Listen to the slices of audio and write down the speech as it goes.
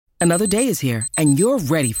Another day is here, and you're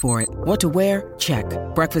ready for it. What to wear? Check.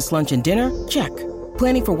 Breakfast, lunch, and dinner? Check.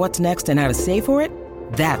 Planning for what's next and how to save for it?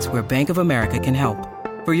 That's where Bank of America can help.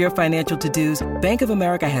 For your financial to-dos, Bank of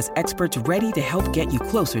America has experts ready to help get you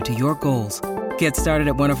closer to your goals. Get started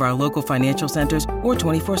at one of our local financial centers or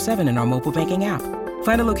 24/7 in our mobile banking app.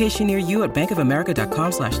 Find a location near you at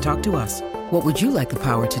bankofamerica.com/talktous. What would you like the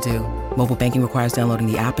power to do? Mobile banking requires downloading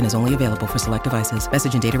the app and is only available for select devices.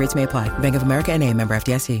 Message and data rates may apply. Bank of America N.A., member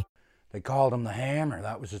FDIC. They called him the Hammer.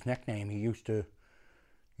 That was his nickname. He used to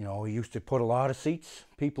put a lot of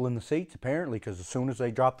people in the seats, apparently, because as soon as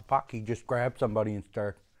they dropped the puck, he'd just grab somebody and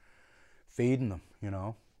start feeding them,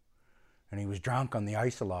 And he was drunk on the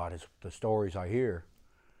ice a lot, is the stories I hear.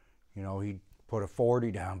 He'd put a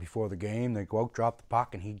 40 down before the game. They'd go out, drop the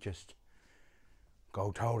puck, and he'd just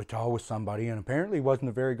go toe-to-toe with somebody. And apparently he wasn't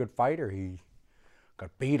a very good fighter. He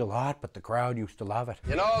got beat a lot, but the crowd used to love it.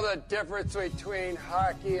 You know the difference between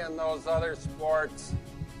hockey and those other sports?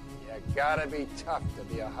 You gotta be tough to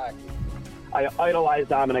be a hockey. I idolized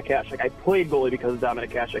Dominik Hasek. I played goalie because of Dominik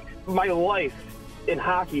Hasek. My life in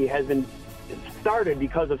hockey has been started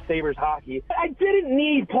because of Sabres hockey. I didn't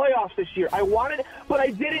need playoffs this year. I wanted it, but I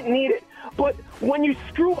didn't need it. But when you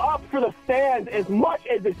screw up for the fans as much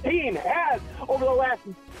as this team has over the last,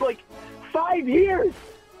 5 years,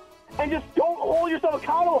 and just don't hold yourself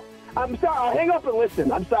accountable, I'm sorry. I'll hang up and listen.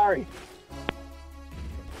 I'm sorry.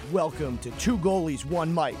 Welcome to Two Goalies,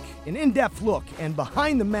 One Mic, an in-depth look and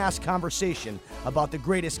behind-the-mask conversation about the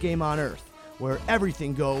greatest game on earth, where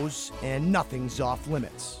everything goes and nothing's off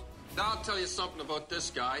limits. Now I'll tell you something about this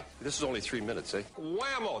guy. This is only 3 minutes, eh?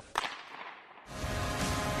 Whammo!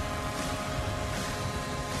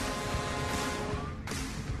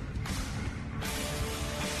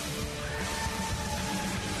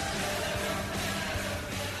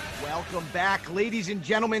 Welcome back, ladies and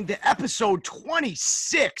gentlemen, to episode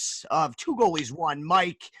 26 of Two Goalies, One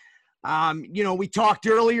Mic. We talked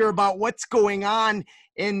earlier about what's going on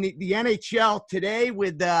in the NHL today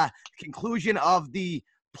with the conclusion of the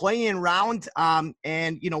play-in round.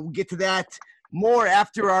 We'll get to that more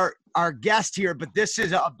after our guest here, but this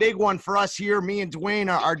is a big one for us here. Me and Dwayne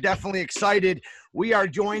are definitely excited. We are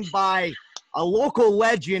joined by a local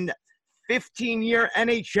legend, 15-year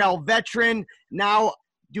NHL veteran, now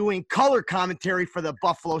doing color commentary for the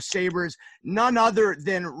Buffalo Sabres, none other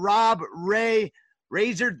than Rob Ray.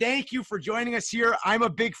 Razor, thank you for joining us here. I'm a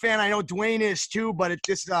big fan. I know Dwayne is too, but it's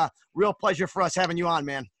just a real pleasure for us having you on,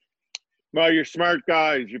 man. Well, you're smart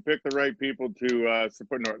guys. You pick the right people to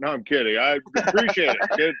support. No, I'm kidding. I appreciate it.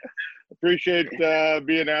 Kid. Appreciate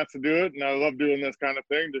being asked to do it, and I love doing this kind of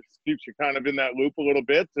thing. Just keeps you kind of in that loop a little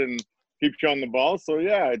bit and keeps you on the ball. So,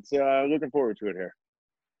 yeah, it's looking forward to it here.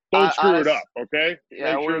 Don't screw it up, okay?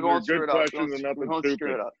 Yeah, Make we're going sure to screw good it up. questions and nothing stupid.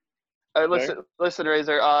 Screw it up. Listen,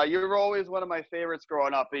 Razor. You were always one of my favorites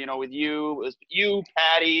growing up. With you, it was you,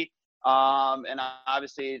 Patty, and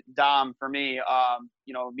obviously Dom for me.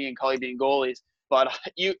 Me and Cully being goalies. But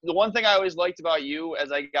the one thing I always liked about you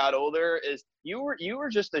as I got older is you were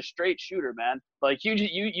just a straight shooter, man. Like you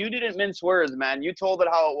didn't mince words, man. You told it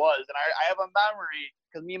how it was, and I have a memory.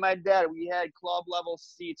 Because me and my dad, we had club level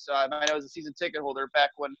seats. My dad was a season ticket holder back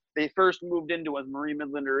when they first moved into was Marie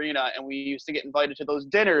Midland Arena, and we used to get invited to those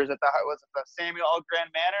dinners at the Samuel L. Grand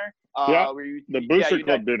Manor. The Booster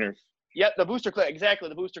Club dinners. Yep, the Booster Club, exactly,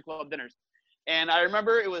 the Booster Club dinners. And I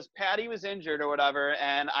remember it was Patty was injured or whatever,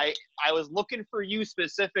 and I was looking for you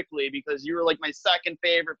specifically because you were like my second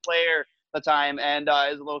favorite player at the time, and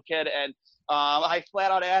as a little kid, and I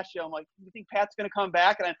flat out asked you, I'm like, you think Pat's gonna come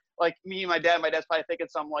back? And me and my dad's probably thinking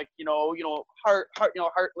something like,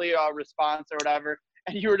 heartly response or whatever.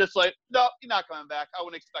 And you were just like, no, he's not coming back. I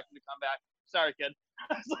wouldn't expect him to come back. Sorry, kid.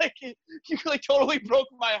 I was like, you like totally broke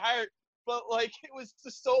my heart. But like, it was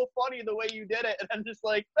just so funny the way you did it. And I'm just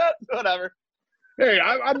like, whatever. Hey,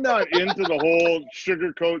 I'm not into the whole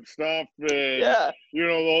sugarcoat stuff and,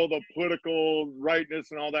 all the political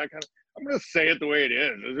rightness and all that kind of. I'm going to say it the way it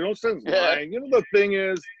is. There's no sense lying. The thing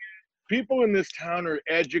is, people in this town are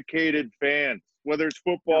educated fans, whether it's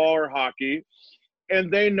football or hockey,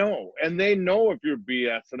 and they know. And they know if you're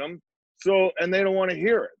BSing them. So, and they don't want to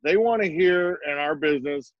hear it. They want to hear in our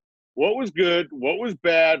business what was good, what was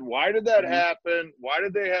bad, why did that happen, why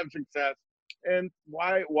did they have success, and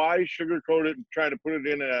why sugarcoat it and try to put it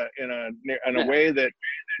in a way that,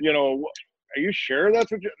 are you sure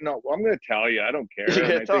that's what you? No, I'm going to tell you. I don't care.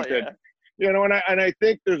 And I think that, and I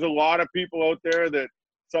think there's a lot of people out there that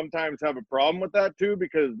sometimes have a problem with that too,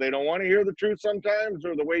 because they don't want to hear the truth sometimes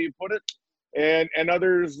or the way you put it, and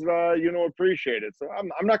others, appreciate it. So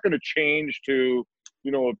I'm not going to change to,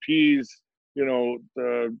 appease,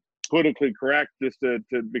 the politically correct just to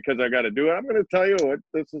because I got to do it. I'm going to tell you what,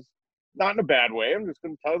 this is not in a bad way. I'm just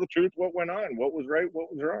going to tell the truth, what went on, what was right,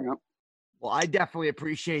 what was wrong. Yep. Well, I definitely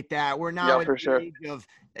appreciate that. We're now in the age of,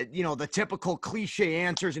 the typical cliche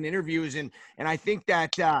answers in interviews. And I think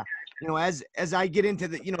that, as I get into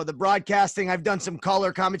the broadcasting, I've done some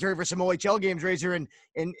color commentary for some OHL games, Razor, and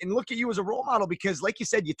look at you as a role model because, like you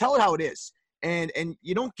said, you tell it how it is. And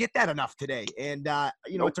you don't get that enough today. And,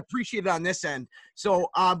 it's appreciated on this end. So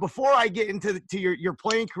before I get into your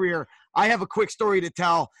playing career, I have a quick story to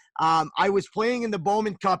tell. I was playing in the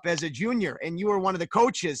Bowman Cup as a junior, and you were one of the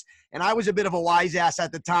coaches. And I was a bit of a wise ass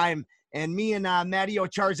at the time. And me and Matty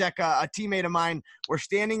Ocharzak, a teammate of mine, were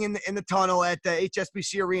standing in the tunnel at the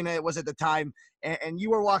HSBC Arena, it was at the time. And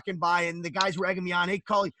you were walking by, and the guys were egging me on. Hey,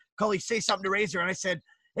 Cully, say something to Razor. And I said,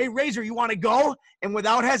 hey, Razor, you want to go? And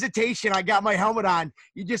without hesitation, I got my helmet on.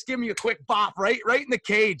 You just give me a quick bop right in the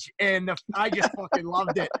cage. And I just fucking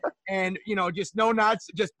loved it. And, just no nuts,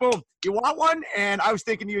 just boom. You want one? And I was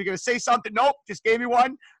thinking you were going to say something. Nope, just gave me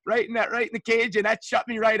one right in the cage. And that shut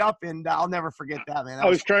me right up. And I'll never forget that, man. I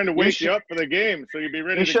was trying to wake you up for the game so you'd be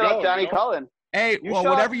ready to go. You shut up Johnny Cullen. Hey,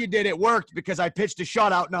 whatever you did, it worked because I pitched a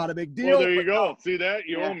shutout. Not a big deal. Well, there you go. See that?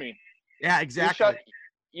 You owe me. Yeah, exactly.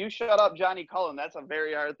 You shut up Johnny Cullen. That's a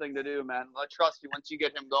very hard thing to do, man. Trust me, once you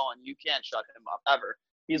get him going, you can't shut him up, ever.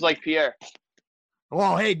 He's like Pierre.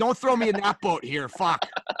 Well, hey, don't throw me in that boat here. Fuck.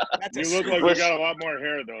 You look like you got a lot more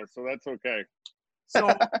hair, though, so that's okay.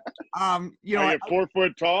 So, Are you 4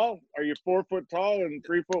 foot tall? Are you 4 foot tall and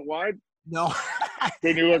 3 foot wide? No.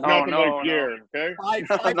 Then you look nothing like Pierre, okay?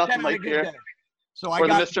 Nothing like Pierre. So the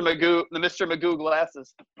Mr. Magoo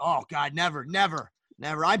glasses. Oh, God, never.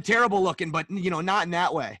 I'm terrible looking, but, not in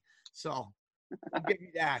that way. So I'll give you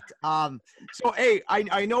that. So, hey,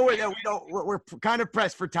 I know that we're kind of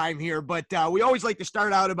pressed for time here, but we always like to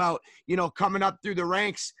start out about, coming up through the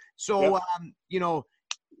ranks. So,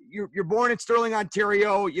 you're born in Sterling,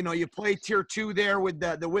 Ontario. You play Tier 2 there with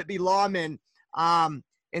the Whitby Lawmen.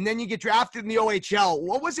 And then you get drafted in the OHL.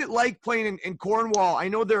 What was it like playing in Cornwall? I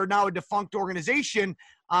know they're now a defunct organization,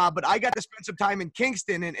 but I got to spend some time in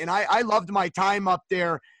Kingston, and I loved my time up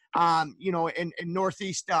there, in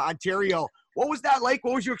Northeast Ontario. What was that like?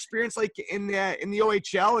 What was your experience like in the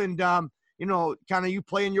OHL and, kind of you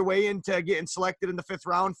playing your way into getting selected in the 5th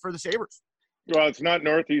round for the Sabres? Well, it's not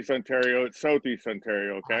Northeast Ontario. It's Southeast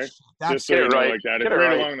Ontario, okay? That's just so you know, like that. It's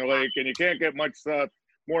right along the lake, and you can't get much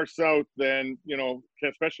more south than,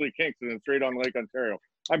 especially Kingston. It's right on Lake Ontario.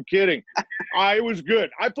 I'm kidding. I was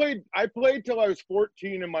good. I played till I was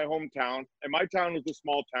 14 in my hometown, and my town was a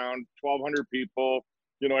small town, 1,200 people.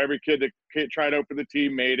 Every kid that tried out for the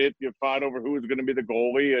team made it. You fought over who was going to be the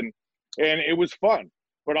goalie, and it was fun.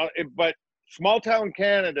 But small town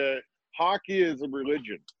Canada, hockey is a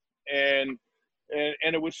religion, and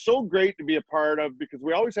it was so great to be a part of because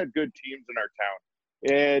we always had good teams in our town.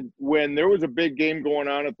 And when there was a big game going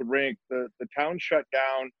on at the rink, the town shut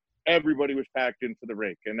down. Everybody was packed into the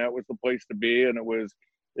rink, and that was the place to be. And it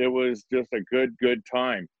was just a good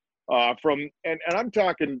time. And I'm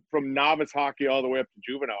talking from novice hockey all the way up to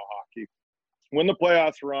juvenile hockey. When the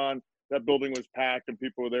playoffs were on, that building was packed and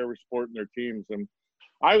people were there were supporting their teams. And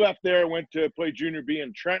I left there, went to play junior B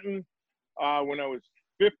in Trenton when I was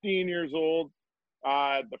 15 years old.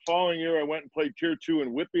 The following year, I went and played Tier 2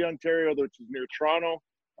 in Whitby, Ontario, which is near Toronto,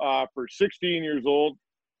 for 16 years old.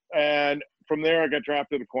 And from there, I got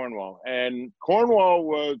drafted to Cornwall. And Cornwall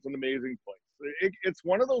was an amazing place. It's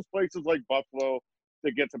one of those places like Buffalo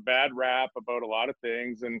that gets a bad rap about a lot of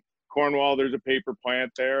things. And Cornwall, there's a paper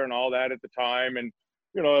plant there and all that at the time. And,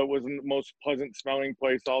 it wasn't the most pleasant smelling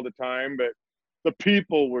place all the time, but the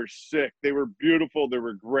people were sick. They were beautiful. They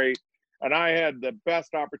were great. And I had the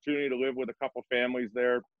best opportunity to live with a couple families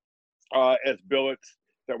there as billets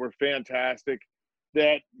that were fantastic,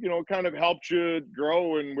 that, kind of helped you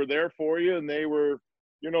grow and were there for you. And they were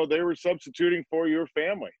substituting for your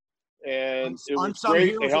family. And it was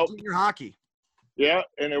great to help junior hockey. Yeah.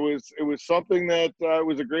 And it was something that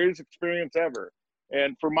was the greatest experience ever.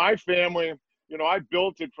 And for my family, I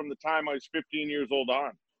built it from the time I was 15 years old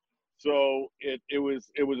on. So it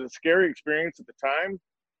was a scary experience at the time,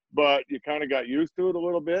 but you kind of got used to it a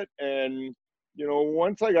little bit. And,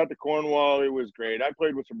 once I got to Cornwall, it was great. I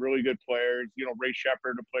played with some really good players, Ray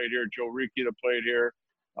Shepard that played here, Joe Ricci that played here,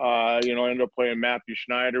 ended up playing Matthew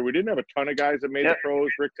Schneider. We didn't have a ton of guys that made the pros.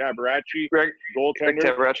 Rick Tabaracci, goaltender. Rick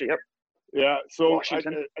Tabaracci, yep. Yeah, so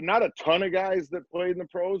not a ton of guys that played in the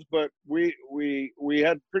pros, but we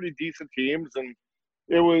had pretty decent teams, and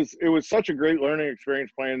it was such a great learning experience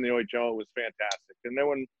playing in the OHL. It was fantastic. And then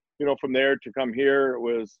when from there to come here, it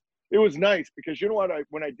was nice because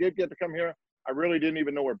when I did get to come here, I really didn't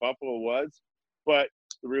even know where Buffalo was. But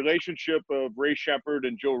the relationship of Ray Shepard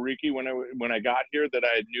and Joe Ricci when I got here, that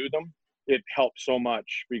I knew them, it helped so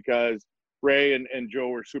much because Ray and Joe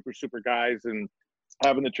were super, super guys, and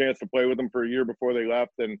having the chance to play with them for a year before they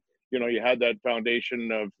left, and you had that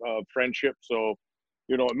foundation of friendship. So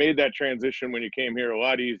it made that transition when you came here a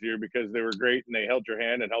lot easier because they were great and they held your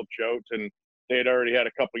hand and helped you out, and they had already had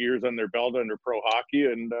a couple of years on their belt under pro hockey,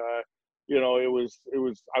 and I was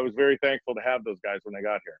very thankful to have those guys when I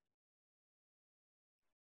got here.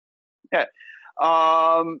 Yeah.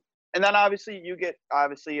 And then obviously you get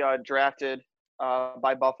drafted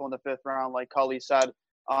by Buffalo in the 5th round, like Cully said.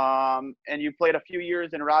 And you played a few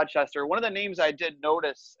years in Rochester. One of the names I did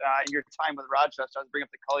notice in your time with Rochester, I was bringing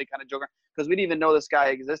up the Cully kind of joker, because we didn't even know this guy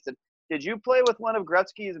existed. Did you play with one of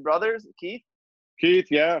Gretzky's brothers, Keith? Keith,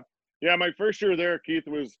 yeah. Yeah, my first year there, Keith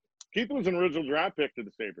was an original draft pick to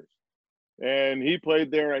the Sabres. And he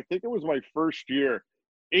played there, I think it was my first year.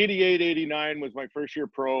 88, 89 was my first year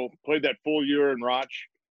pro. Played that full year in Roch.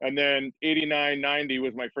 And then 89, 90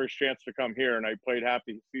 was my first chance to come here. And I played half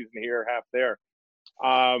the season here, half there.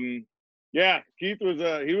 Yeah, Keith was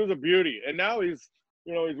a beauty. And now he's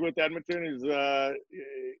with Edmonton. I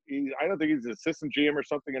don't think he's an assistant GM or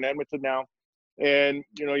something in Edmonton now. And,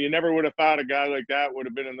 you never would have thought a guy like that would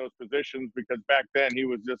have been in those positions, because back then he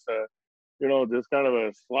was just just kind of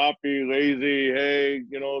a sloppy, lazy, hey,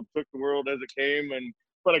 took the world as it came,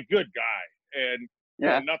 but a good guy.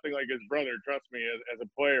 And nothing like his brother, trust me, as a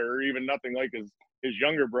player, or even nothing like his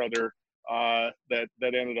younger brother that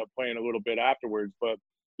ended up playing a little bit afterwards. But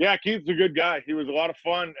yeah, Keith's a good guy. He was a lot of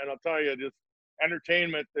fun, and I'll tell you, just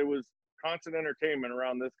entertainment. There was constant entertainment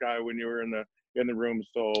around this guy when you were in the room.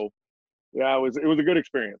 So yeah, it was a good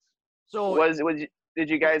experience. So did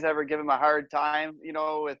you guys ever give him a hard time,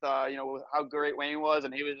 with how great Wayne was,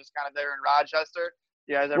 and he was just kind of there in Rochester?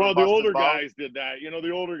 You guys ever the older guys did that.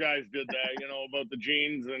 The older guys did that. About the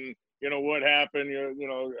genes and what happened.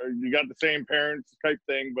 You got the same parents type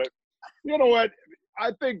thing. But you know what?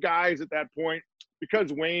 I think guys at that point,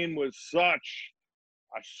 because Wayne was such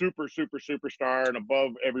a super, super, superstar and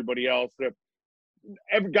above everybody else, that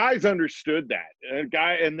guys understood that.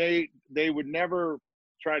 And they would never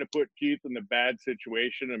try to put Keith in the bad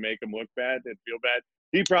situation and make him look bad and feel bad.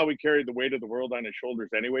 He probably carried the weight of the world on his shoulders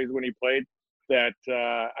anyways when he played. That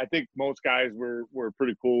I think most guys were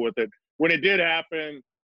pretty cool with it. When it did happen,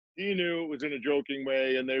 he knew it was in a joking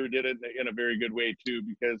way, and they did it in a very good way too,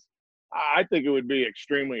 because I think it would be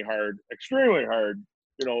extremely hard,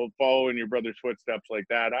 following your brother's footsteps like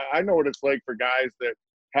that. I know what it's like for guys that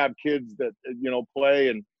have kids that, play,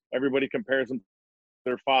 and everybody compares them to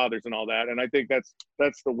their fathers and all that. And I think that's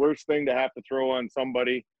the worst thing to have to throw on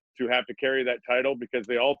somebody, to have to carry that title, because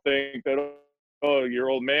they all think that, oh, your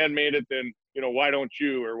old man made it, then, why don't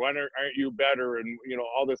you, or why aren't you better, and,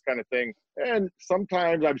 all this kind of thing. And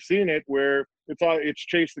sometimes I've seen it where it's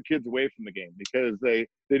chased the kids away from the game, because they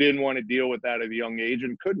didn't want to deal with that at a young age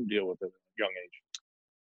and couldn't deal with it at a young age.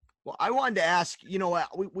 Well, I wanted to ask,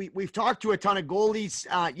 we've talked to a ton of goalies,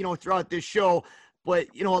 throughout this show, but,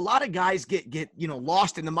 a lot of guys get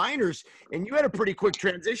lost in the minors, and you had a pretty quick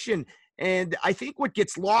transition. And I think what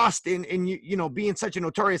gets lost in being such a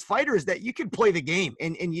notorious fighter is that you can play the game,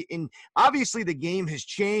 and obviously the game has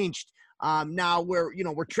changed now, where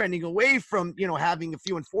we're trending away from having a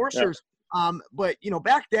few enforcers. Yeah. But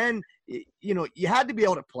back then you had to be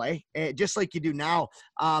able to play just like you do now.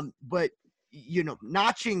 But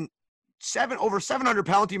notching over 700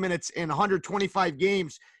 penalty minutes in 125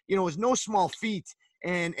 games, is no small feat.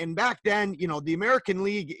 And back then, the American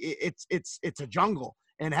League, it's a jungle.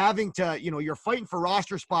 And having to, you're fighting for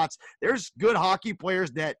roster spots. There's good hockey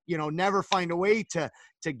players that, never find a way to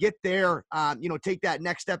get there, take that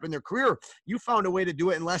next step in their career. You found a way to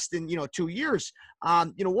do it in less than, 2 years.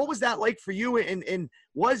 What was that like for you? And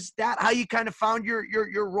was that how you kind of found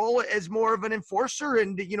your role as more of an enforcer?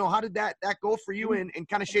 And, how did that go for you in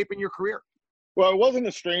kind of shaping your career? Well, I wasn't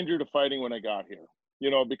a stranger to fighting when I got here.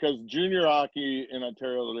 Because junior hockey in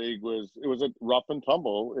Ontario League was a rough and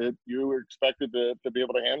tumble. You were expected to be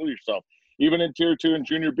able to handle yourself. Even in Tier 2 and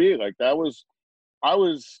Junior B, I was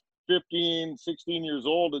 15, 16 years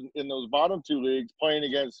old in those bottom two leagues playing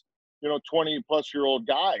against, 20-plus-year-old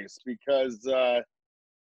guys, because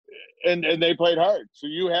and they played hard. So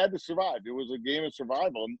you had to survive. It was a game of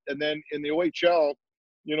survival. And then in the OHL,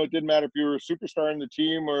 it didn't matter if you were a superstar in the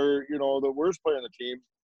team or, the worst player in the team.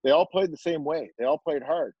 They all played the same way. They all played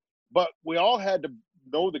hard. But we all had to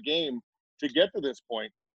know the game to get to this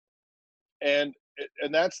point. And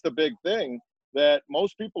that's the big thing, that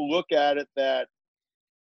most people look at it that,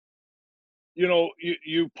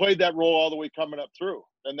 you played that role all the way coming up through.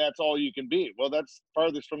 and that's all you can be. Well, that's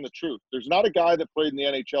farthest from the truth. There's not a guy that played in the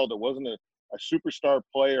NHL that wasn't a superstar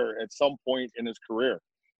player at some point in his career.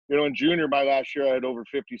 You know, in junior, my last year, I had over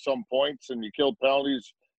 50-some points, and you killed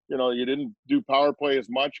penalties. You know, you didn't do power play as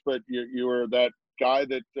much, but you were that guy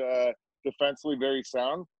that defensively very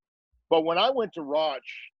sound. But when I went to Roch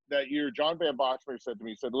that year, John Van Boxmeer said to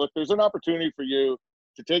me, he said, look, there's an opportunity for you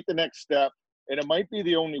to take the next step, and it might be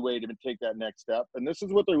the only way to take that next step. And this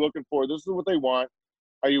is what they're looking for. This is what they want.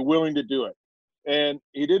 Are you willing to do it? And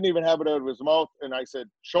he didn't even have it out of his mouth. And I said,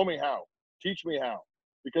 show me how. Teach me how.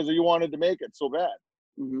 Because he wanted to make it so bad.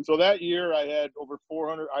 Mm-hmm. So that year I had over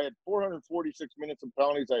 446 minutes of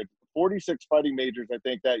penalties. I had 46 fighting majors, I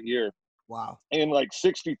think, that year. Wow. In like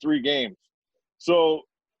 63 games. So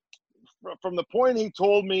from the point he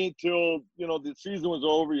told me till, you know, the season was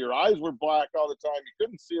over, your eyes were black all the time. You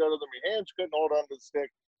couldn't see out of them. Your hands couldn't hold onto the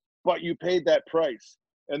stick. But you paid that price.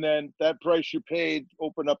 And then that price you paid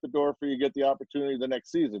opened up the door for you to get the opportunity the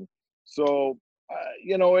next season. So,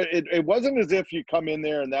 you know, it wasn't as if you come in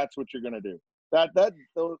there and that's what you're going to do.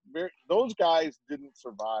 Those guys didn't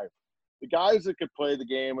survive. The guys that could play the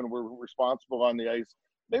game and were responsible on the ice,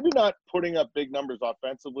 maybe not putting up big numbers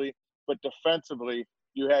offensively, but defensively,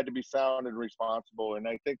 you had to be sound and responsible. And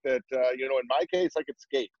I think that, you know, in my case, I could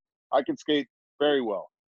skate. I could skate very well.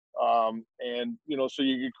 And, you know, so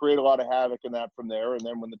you could create a lot of havoc in that from there. And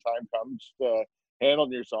then when the time comes to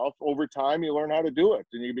handling yourself, over time, you learn how to do it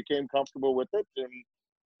and you became comfortable with it.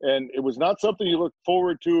 And it was not something you looked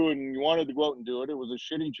forward to and you wanted to go out and do it. It was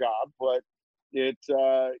a shitty job, but it,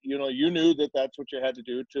 you know, you knew that that's what you had to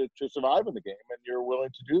do to survive in the game, and you're willing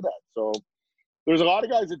to do that. So there's a lot of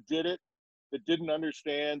guys that did it, that didn't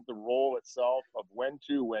understand the role itself of when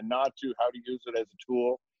to, when not to, how to use it as a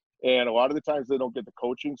tool. And a lot of the times they don't get the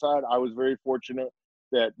coaching side. I was very fortunate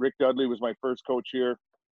that Rick Dudley was my first coach here.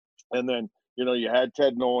 And then, you know, you had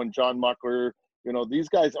Ted Nolan, John Muckler, you know, these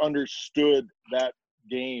guys understood that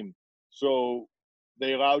game. So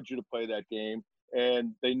they allowed you to play that game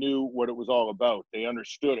and they knew what it was all about. They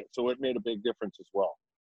understood it. So it made a big difference as well.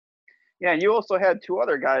 Yeah, and you also had two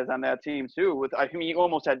other guys on that team too. I mean, you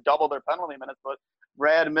almost had double their penalty minutes, but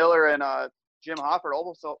Brad Miller and Jim Hofford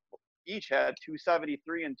also each had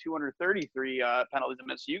 273 and 233 penalties a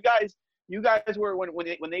minute. So you guys were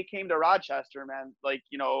when they came to Rochester, man. Like,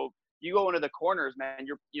 you know, you go into the corners, man.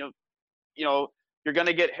 You're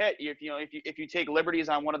gonna get hit. If you take liberties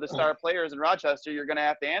on one of the star players in Rochester, you're gonna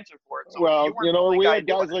have to answer for it. So well, you know, we had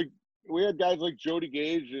guys like Jody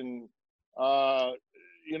Gage and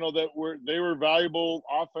you know, they were valuable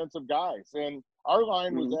offensive guys. And our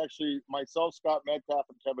line was actually myself, Scott Metcalf,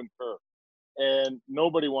 and Kevin Kerr. And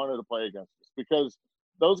nobody wanted to play against us because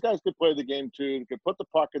those guys could play the game too. They could put the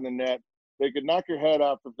puck in the net. They could knock your head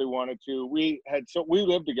off if they wanted to. We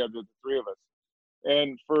lived together, the three of us.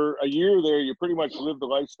 And for a year there, you pretty much lived the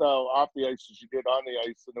lifestyle off the ice as you did on the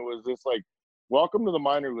ice. And it was just like, welcome to the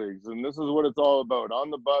minor leagues. And this is what it's all about.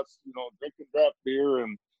 On the bus, you know, drinking draft beer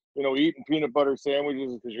and, you know, eating peanut butter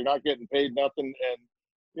sandwiches because you're not getting paid nothing. And,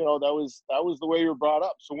 you know, that was the way you were brought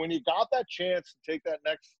up. So when you got that chance to take that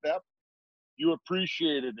next step, you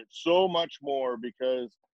appreciated it so much more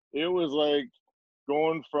because it was like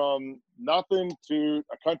going from nothing to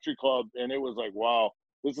a country club. And it was like, wow,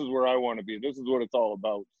 this is where I want to be. This is what it's all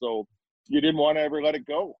about. So you didn't want to ever let it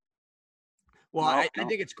go. Well, I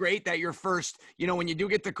think it's great that your first, you know, when you do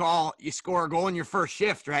get the call, you score a goal in your first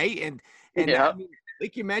shift, right? And yeah. I mean,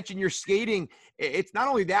 like you mentioned, your skating, it's not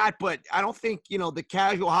only that, but I don't think, you know, the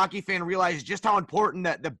casual hockey fan realizes just how important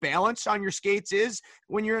that the balance on your skates is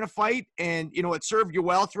when you're in a fight. And, you know, it served you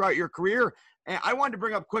well throughout your career. And I wanted to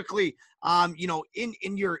bring up quickly, you know, in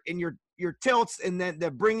your tilts and then the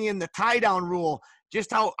bringing in the tie down rule,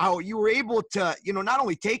 just how you were able to, you know, not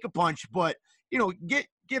only take a punch, but, you know, get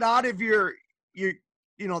out of your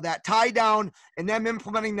you know, that tie down and them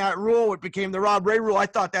implementing that rule, it became the Rob Ray rule. I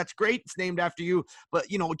thought that's great. It's named after you. But,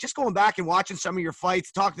 you know, just going back and watching some of your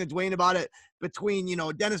fights, talking to Dwayne about it between, you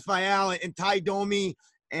know, Dennis Vial and Ty Domi.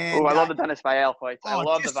 And I love the Dennis Vial fights. I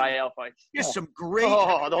love the Vial fights. Just some great.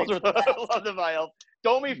 I love the Vial.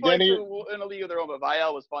 Domi fights in a league of their own, but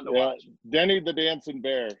Vial was fun to watch. Denny the Dancing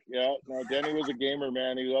Bear. Yeah. No, Denny was a gamer,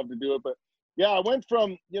 man. He loved to do it. But yeah, I went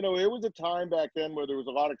from, you know, it was a time back then where there was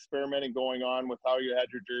a lot of experimenting going on with how you had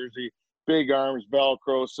your jersey, big arms,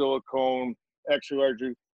 Velcro, silicone, extra large.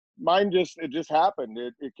 Mine it just happened.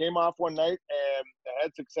 It came off one night and I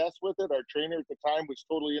had success with it. Our trainer at the time was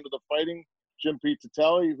totally into the fighting, Jim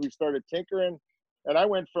Pizzatelli, who started tinkering. And I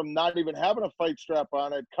went from not even having a fight strap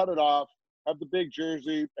on, I'd cut it off, have the big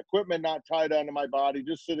jersey, equipment not tied onto my body,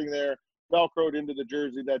 just sitting there, Velcroed into the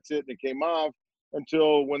jersey, that's it, and it came off.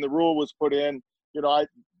 Until when the rule was put in,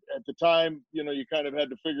 at the time, you kind of had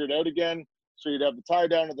to figure it out again. So you'd have the tie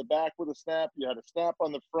down at the back with a snap. You had a snap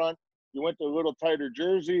on the front. You went to a little tighter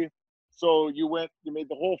jersey. So you made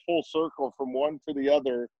the whole full circle from one to the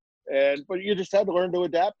other. But you just had to learn to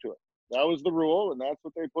adapt to it. That was the rule, and that's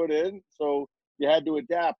what they put in. So you had to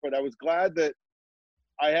adapt. But I was glad that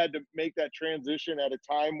I had to make that transition at a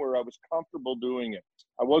time where I was comfortable doing it.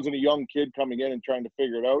 I wasn't a young kid coming in and trying to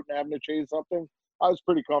figure it out and having to chase something. I was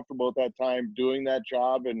pretty comfortable at that time doing that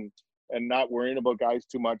job and not worrying about guys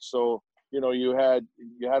too much. So, you had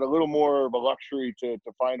a little more of a luxury to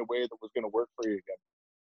find a way that was going to work for you again.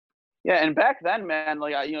 Yeah, and back then, man,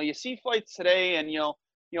 like you see fights today, and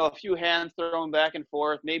a few hands thrown back and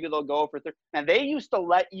forth. Maybe they'll go for and they used to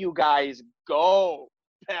let you guys go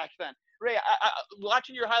back then. Ray, I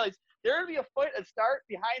watching your highlights, there would be a fight at start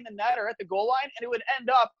behind the net or at the goal line, and it would end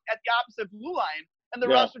up at the opposite blue line, and the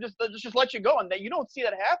refs would just let you go. And that you don't see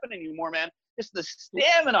that happen anymore, man. Just the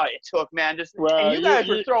stamina it took, man. And you guys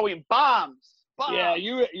were throwing bombs. Yeah,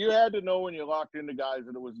 you had to know when you locked into guys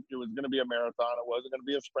that it was going to be a marathon. It wasn't going to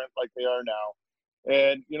be a sprint like they are now.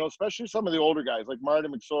 And, especially some of the older guys like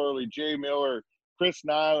Martin McSorley, Jay Miller, Chris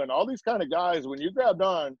Nile, and all these kind of guys, when you grabbed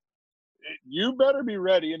on, you better be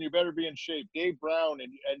ready and you better be in shape. Dave Brown,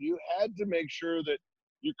 and you had to make sure that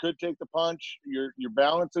you could take the punch. Your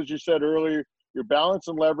balance, as you said earlier, your balance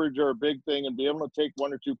and leverage are a big thing, and be able to take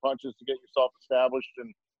one or two punches to get yourself established.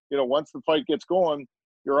 And, once the fight gets going,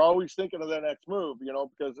 you're always thinking of that next move,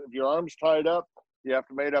 because if your arm's tied up, you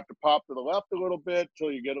may have to pop to the left a little bit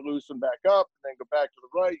till you get it loosened back up, and then go back to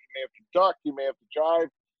the right. You may have to duck, you may have to jive,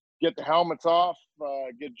 get the helmets off,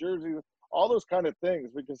 get jerseys, all those kind of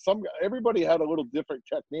things, because everybody had a little different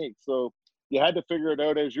technique. So you had to figure it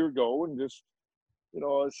out as you go, and just,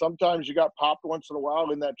 sometimes you got popped once in a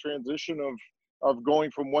while in that transition of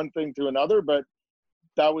going from one thing to another, but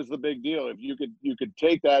that was the big deal. If you could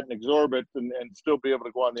take that and absorb it and still be able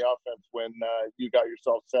to go on the offense when you got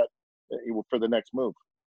yourself set for the next move.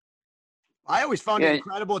 I always found it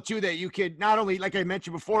incredible too that you could not only, like I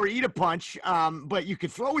mentioned before, eat a punch, but you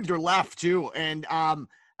could throw with your left too. And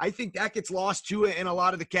I think that gets lost too in a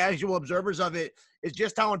lot of the casual observers of it, is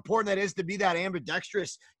just how important that is to be that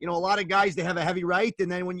ambidextrous. A lot of guys, they have a heavy right,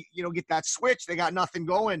 and then when you get that switch, they got nothing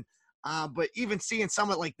going. But even seeing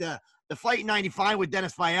someone like the fight in 95 with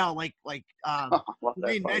Dennis Vial, like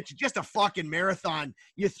mentioned, just a fucking marathon.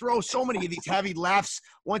 You throw so many of these heavy lefts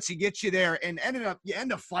once he gets you there, and you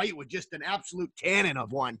end the fight with just an absolute cannon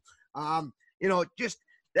of one. Can you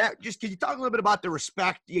talk a little bit about the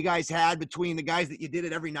respect you guys had between the guys that you did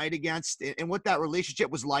it every night against, and what that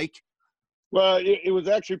relationship was like? Well, it was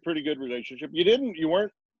actually a pretty good relationship. You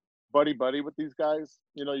weren't buddy with these guys.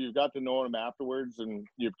 You've got to know them afterwards, and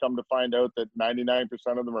you've come to find out that 99%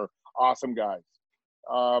 of them are awesome guys.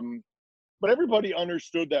 But everybody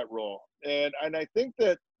understood that role. And I think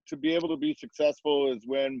that to be able to be successful is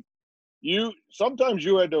when sometimes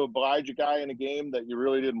you had to oblige a guy in a game that you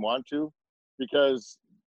really didn't want to,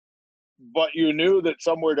 but you knew that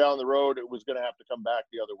somewhere down the road it was going to have to come back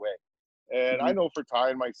the other way. And I know for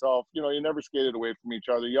Ty and myself, you never skated away from each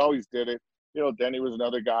other. You always did it. Denny was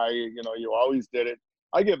another guy, you always did it.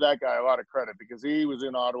 I give that guy a lot of credit because he was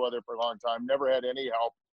in Ottawa there for a long time, never had any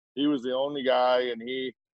help. He was the only guy, and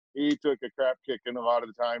he took a crap kicking a lot of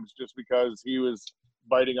the times just because he was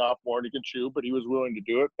biting off more than he could chew, but he was willing to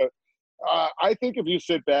do it. But I think if you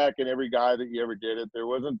sit back and every guy that you ever did it, there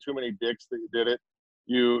wasn't too many dicks that you did it.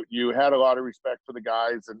 You had a lot of respect for the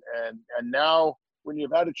guys, and now when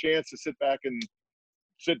you've had a chance to sit back and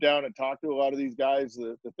sit down and talk to a lot of these guys,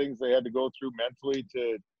 the things they had to go through mentally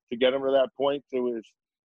to get them to that point, it was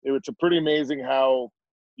pretty amazing how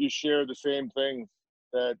you share the same things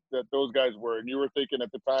that those guys were. And you were thinking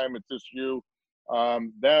at the time, it's just you,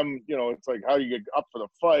 them, it's like how you get up for the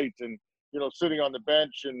fight and, sitting on the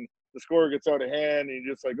bench and the score gets out of hand and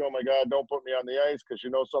you're just like, oh my God, don't put me on the ice because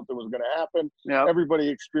something was going to happen. Yep. Everybody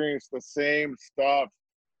experienced the same stuff.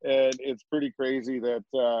 And it's pretty crazy that,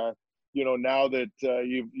 now that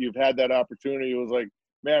you've had that opportunity, it was like,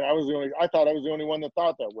 man, I thought I was the only one that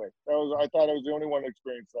thought that way. I thought I was the only one that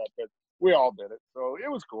experienced that, but we all did it. So it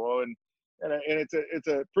was cool. And it's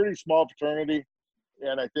a pretty small fraternity.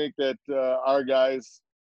 And I think that our guys,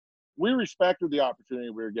 we respected the opportunity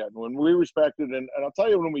we were getting. When we respected, and I'll tell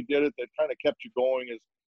you when we did it, that kind of kept you going is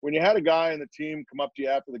when you had a guy in the team come up to you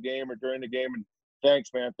after the game or during the game and, thanks,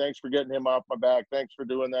 man. Thanks for getting him off my back. Thanks for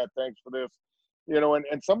doing that. Thanks for this.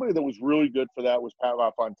 And somebody that was really good for that was Pat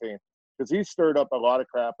LaFontaine, because he stirred up a lot of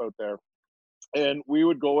crap out there. And we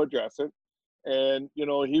would go address it. And,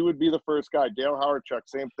 he would be the first guy. Dale Howardchuk,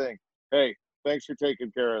 same thing. Hey, thanks for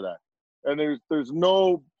taking care of that. And there's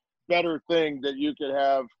no better thing that you could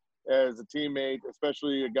have as a teammate,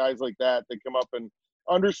 especially guys like that come up and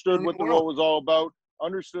understood what the role was all about,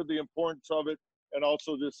 understood the importance of it, and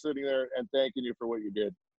also just sitting there and thanking you for what you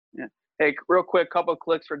did. Yeah. Hey, real quick, couple of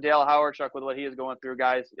clicks for Dale Hawerchuk with what he is going through,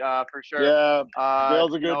 guys, for sure. Yeah,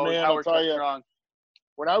 Dale's a good man. I'll tell you, strong.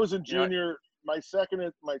 When I was in junior, my second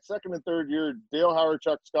and third year, Dale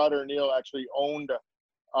Hawerchuk, Scott O'Neill actually owned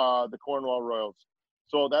the Cornwall Royals.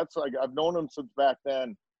 So that's like, I've known him since back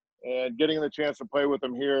then, and getting the chance to play with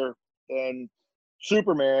him here, and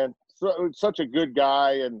Superman, such a good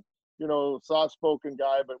guy, and soft-spoken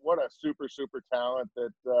guy, but what a super talent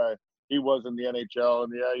that he was in the NHL.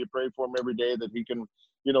 And yeah, you pray for him every day that he can,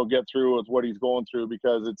 get through with what he's going through,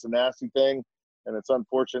 because it's a nasty thing, and it's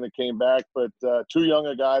unfortunate it came back. But too young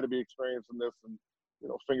a guy to be experiencing this, and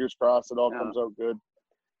fingers crossed it all comes out good.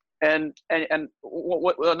 And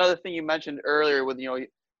what another thing you mentioned earlier with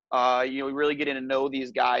really getting to know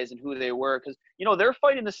these guys and who they were, because they're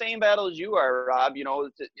fighting the same battle as you are, Rob.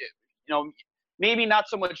 Maybe not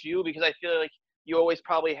so much you, because I feel like you always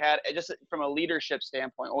probably had, just from a leadership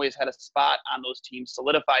standpoint, always had a spot on those teams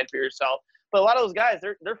solidified for yourself. But a lot of those guys,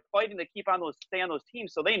 they're fighting to stay on those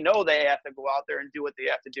teams, so they know they have to go out there and do what they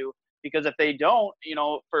have to do. Because if they don't,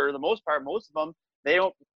 for the most part, most of them,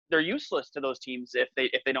 they're useless to those teams if they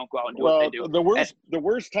don't go out and do what they do. The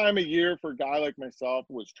worst time of year for a guy like myself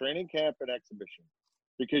was training camp and exhibition,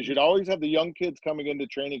 because you'd always have the young kids coming into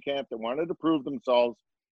training camp that wanted to prove themselves,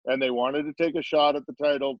 and they wanted to take a shot at the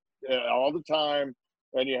title all the time,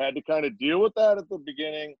 and you had to kind of deal with that at the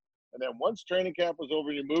beginning. And then once training camp was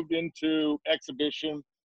over, you moved into exhibition.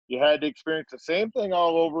 You had to experience the same thing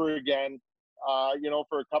all over again,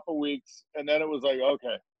 for a couple weeks, and then it was like,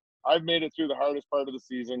 okay, I've made it through the hardest part of the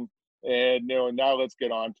season, and now let's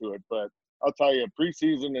get on to it. But I'll tell you,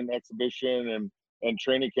 preseason and exhibition and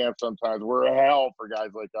training camp sometimes were hell for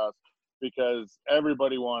guys like us, because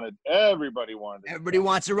everybody wants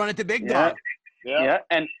to run at the big dog. Yeah.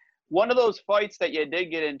 And one of those fights that you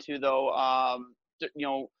did get into, though,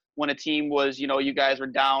 when a team was, you guys were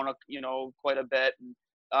down, quite a bit, and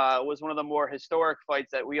was one of the more historic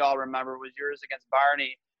fights that we all remember, was yours against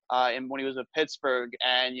Barney. And when he was with Pittsburgh,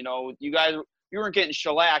 and you weren't getting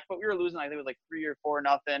shellacked, but we were losing. I think it was like 3 or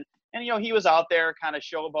 4-0. And he was out there kind of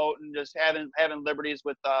showboating, just having liberties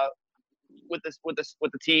with the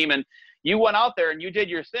team. And you went out there and you did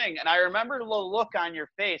your thing. And I remember the little look on your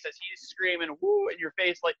face as he's screaming "woo" in your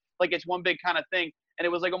face, like it's one big kind of thing. And it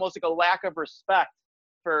was like almost like a lack of respect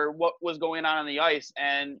for what was going on the ice,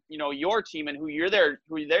 and your team and who you're there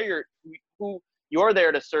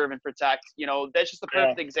to serve and protect. That's just the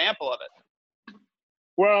perfect example of it.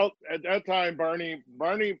 Well, at that time, Barney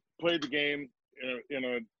played the game in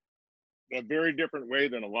a very different way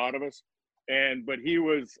than a lot of us. But he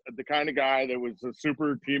was the kind of guy that was a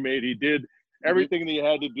super teammate. He did everything that he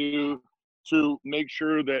had to do to make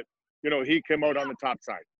sure that, he came out on the top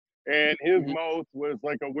side. And his mouth was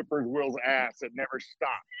like a whippoorwill's ass. It never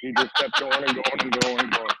stopped. He just kept going and going and going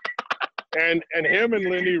and going. And him and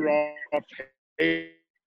Lindy Ruff hated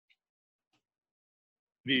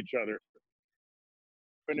each other.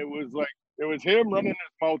 And it was him running his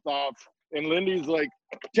mouth off, and Lindy's like,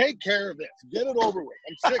 take care of this, get it over with,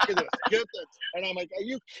 I'm sick of this, get this. And I'm like, are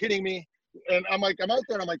you kidding me? And I'm out there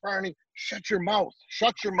and I'm like, Barney, shut your mouth,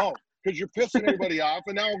 because you're pissing everybody off,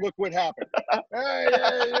 and now look what happened. Hey,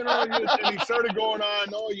 and he started going on,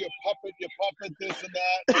 oh, you puppet, this and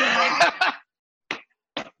that.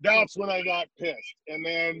 And that's when I got pissed. And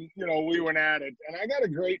then, we went at it. And I got a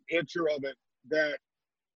great picture of it that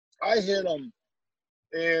I hit him,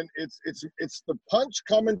 and it's the punch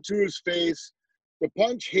coming to his face, the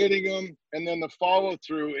punch hitting him, and then the follow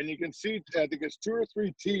through. And you can see, I think it's 2 or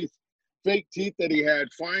 3 fake teeth that he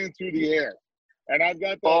had flying through the air. And I've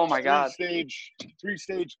got that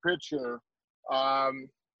three-stage picture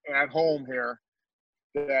at home here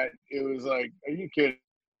that it was like, are you kidding?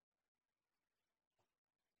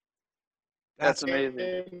 That's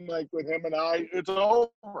amazing. Like with him and I, it's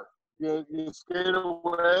over. You skate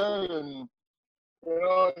away, and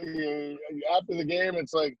after the game,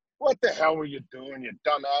 it's like, what the hell were you doing, you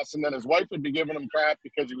dumbass? And then his wife would be giving him crap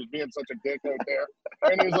because he was being such a dick out there.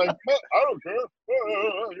 And he's like, I don't care.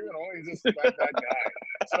 He's just that guy.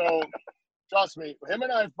 So, trust me, him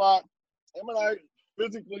and I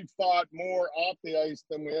physically fought more off the ice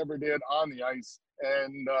than we ever did on the ice.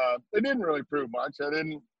 And it didn't really prove much.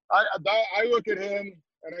 I look at him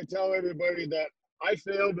and I tell everybody that I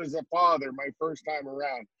failed as a father my first time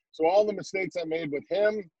around. So all the mistakes I made with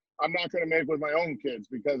him, I'm not going to make with my own kids,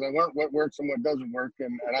 because I learned what works and what doesn't work,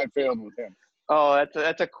 and I failed with him. Oh,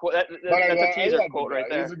 that's a teaser quote right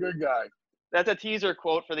there. He's a good guy. That's a teaser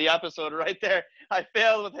quote for the episode right there. I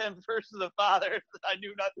failed with him versus the father. I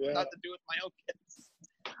knew not to do with my own kids.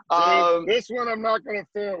 This one I'm not going to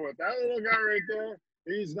fail with. That little guy right there,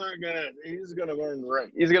 he's going to learn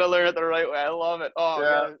right. He's going to learn it the right way. I love it. Oh,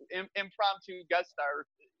 yeah. Impromptu guest star,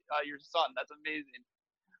 your son. That's amazing.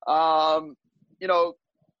 You know,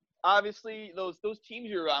 obviously those teams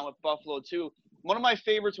you were on with Buffalo too. One of my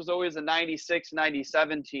favorites was always the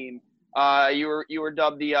 96-97 team. You were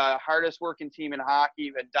dubbed the hardest working team in hockey.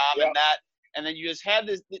 You had Dom in that, and then you just had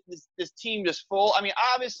this team just full. I mean,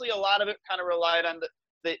 obviously a lot of it kind of relied on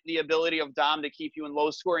the ability of Dom to keep you in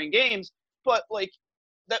low scoring games, but like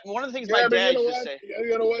that one of the things my dad used to say.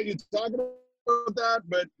 You know what? You talk about that,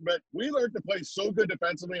 but we learned to play so good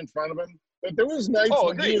defensively in front of him that there was nights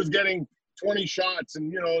when he was getting 20 shots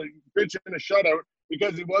and pitching a shutout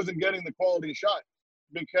because he wasn't getting the quality shot.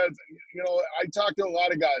 Because, I talked to a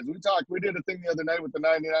lot of guys. We did a thing the other night with the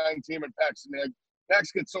 99 team and Pex, and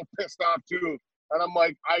Pex gets so pissed off too. And I'm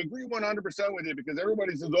like, I agree 100% with you because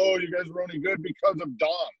everybody says, oh, you guys were only good because of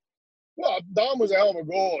Dom. Well, Dom was a hell of a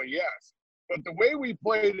goalie, yes. But the way we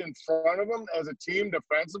played in front of him as a team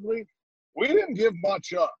defensively, we didn't give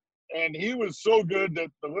much up. And he was so good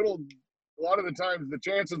that a lot of the times the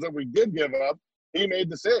chances that we did give up, he made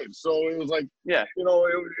the saves. So it was like, it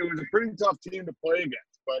was a pretty tough team to play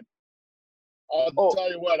against. But I'll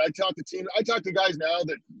tell you what, I talk to guys now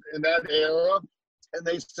that in that era, and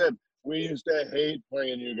they said, we used to hate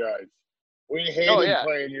playing you guys. We hated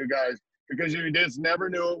playing you guys because you just never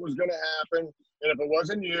knew it was going to happen. And if it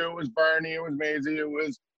wasn't you, it was Barney, it was Maisie, it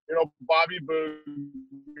was, Bobby Booger,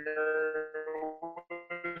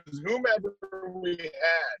 it was whomever we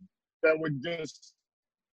had that would just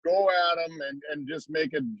go at them and just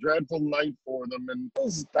make a dreadful night for them. And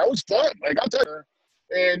that was fun. Like, I'll tell you.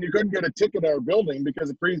 And you couldn't get a ticket at our building because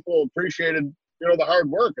the people appreciated, the hard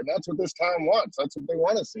work. And that's what this town wants. That's what they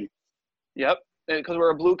want to see. Yep. Because we're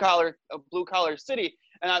a blue collar city.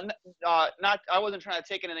 And I wasn't trying to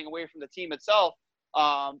take anything away from the team itself.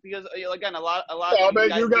 Because again, a lot. I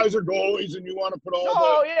bet you guys are goalies, and you want to put all the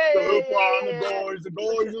hoopla on the goalies. The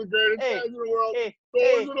goalies are the greatest guys in the world.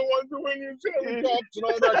 Goalies are the ones who win your Stanley Cups and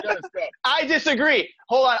all that kind of stuff. I disagree.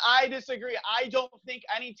 Hold on, I disagree. I don't think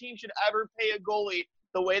any team should ever pay a goalie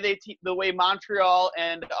the way Montreal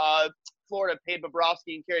and Florida paid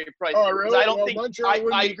Bobrovsky and Carey Price. Oh, really? I don't think I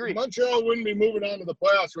agree. Montreal wouldn't be moving on to the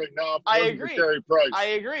playoffs right now. I agree. Carey Price. I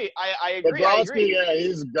agree. Bobrovsky, I agree. Yeah,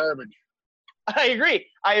 he's garbage. I agree.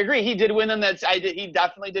 He did win them he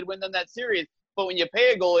definitely did win them that series. But when you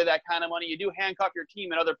pay a goalie that kind of money, you do handcuff your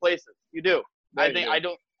team in other places. You do.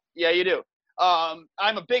 Yeah, you do. I'm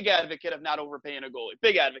a big advocate of not overpaying a goalie.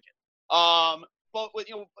 Big advocate. But with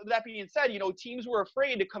that being said, teams were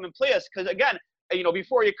afraid to come and play us because again,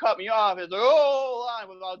 before you cut me off, it's like, line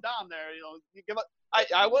without Dom there. You give up.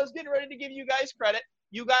 I was getting ready to give you guys credit.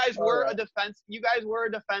 You guys were a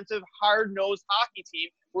defensive, hard-nosed hockey team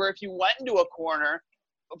where if you went into a corner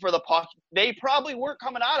for the puck, they probably weren't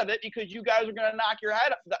coming out of it because you guys were going to knock their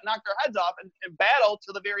heads off and battle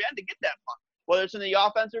to the very end to get that puck, whether it's in the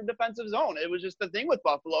offensive or defensive zone. It was just the thing with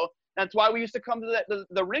Buffalo. That's why we used to come to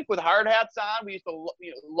the rink with hard hats on. We used to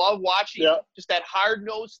love watching just that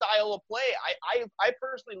hard-nosed style of play. I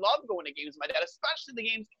personally love going to games with my dad, especially the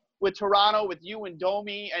games with Toronto, with you and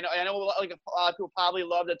Domi. And I know like a lot of people probably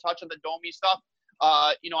love to touch on the Domi stuff.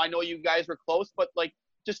 I know you guys were close, but like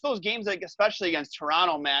just those games, like especially against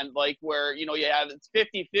Toronto, man, like where, you have it's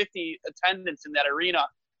 50-50 attendance in that arena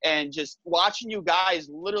and just watching you guys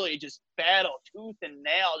literally just battle tooth and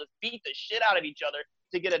nail, just beat the shit out of each other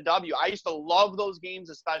to get a W. I used to love those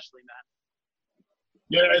games, especially, man.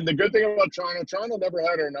 Yeah, and the good thing about Toronto never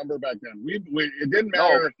had our number back then. It didn't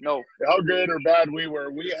matter how good or bad we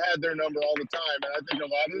were. We had their number all the time, and I think a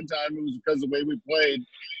lot of the time it was because of the way we played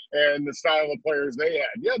and the style of players they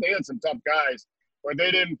had. Yeah, they had some tough guys, but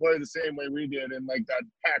they didn't play the same way we did and like that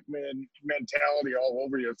Pac-Man mentality all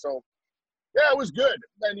over you. So, yeah, it was good.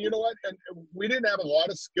 And you know what? And we didn't have a lot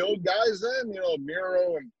of skilled guys then.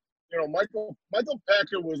 Miro and Michael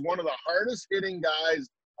Peca was one of the hardest hitting guys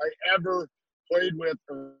I ever played with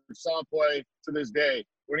or saw play to this day.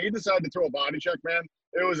 When he decided to throw a body check, man,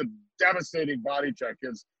 it was a devastating body check.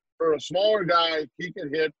 Because for a smaller guy, he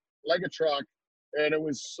could hit like a truck, and it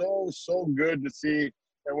was so good to see.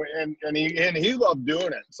 And he loved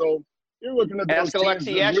doing it. So you're looking at those teams.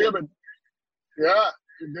 Did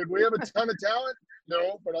we have a ton of talent?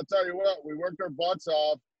 No, but I'll tell you what, we worked our butts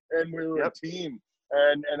off, and we were a team.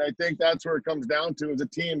 And I think that's where it comes down to as a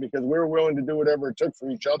team because we were willing to do whatever it took for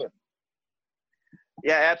each other.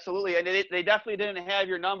 Yeah, absolutely. And they definitely didn't have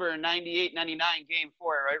your number in 98-99 Game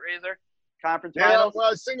 4, right, Razor? conference Yeah, finals.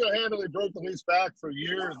 well, I single-handedly broke the Leafs back for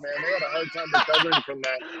years, man. They had a hard time recovering from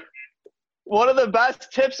that. One of the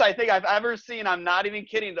best tips I think I've ever seen. I'm not even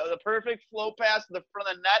kidding. The perfect flow pass to the front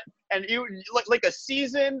of the net, and you like a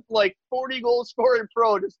seasoned 40-goal scoring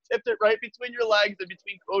pro just tipped it right between your legs and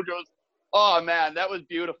between Kojo's. Oh man, that was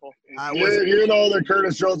beautiful. You know that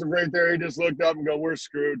Curtis Joseph right there. He just looked up and go, "We're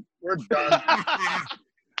screwed. We're done."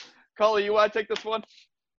 Cully, you want to take this one?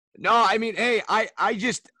 No, I mean, hey,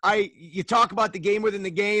 you talk about the game within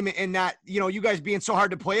the game and that, you guys being so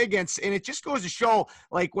hard to play against. And it just goes to show,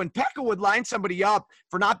 when Pekka would line somebody up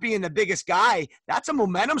for not being the biggest guy, that's a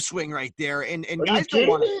momentum swing right there. And guys don't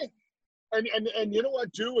want to. And you know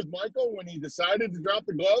what, too, with Michael, when he decided to drop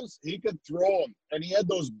the gloves, he could throw them. And he had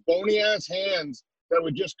those bony-ass hands that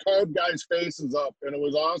would just carve guys' faces up. And it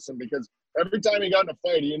was awesome because every time he got in a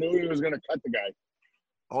fight, you knew he was going to cut the guy.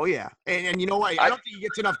 Oh, yeah. And you know what? I don't think he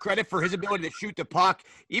gets enough credit for his ability to shoot the puck.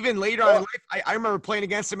 Even later on in life, I remember playing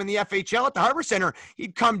against him in the FHL at the Harbor Center.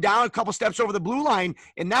 He'd come down a couple steps over the blue line,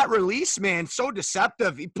 and that release, man, so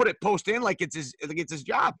deceptive. He put it post in like it's his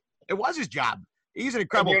job. It was his job. He's an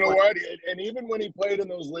incredible player. You know what? And even when he played in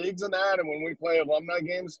those leagues and that, and when we play alumni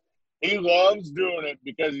games, he loves doing it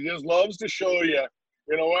because he just loves to show you,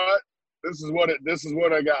 you know what? This is what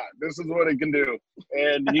I got. This is what he can do.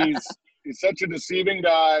 And he's such a deceiving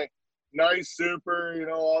guy, nice, super,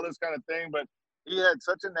 all this kind of thing. But he had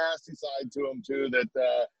such a nasty side to him, too, that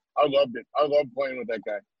I loved it. I loved playing with that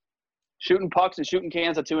guy. Shooting pucks and shooting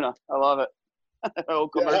cans of tuna. I love it.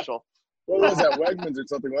 Commercial. Yeah. What was that, Wegmans or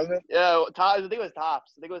something, wasn't it? Yeah, I think it was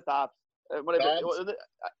Tops. It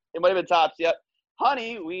might have been Tops, yep.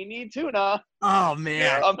 Honey, we need tuna. Oh,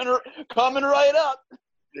 man. Coming right up.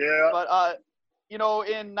 Yeah. But,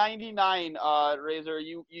 in 99, Razor,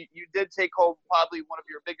 you did take home probably one of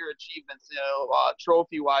your bigger achievements,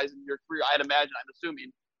 trophy-wise in your career. I'm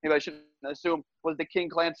assuming, maybe I shouldn't assume, was the King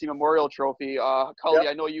Clancy Memorial Trophy. Cully,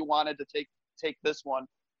 yep. I know you wanted to take this one.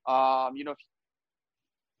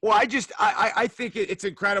 Well, I think it's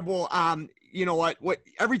incredible. You know what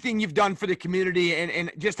everything you've done for the community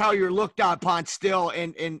and just how you're looked upon still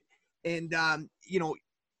and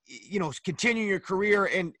continuing your career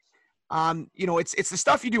and it's the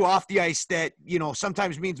stuff you do off the ice that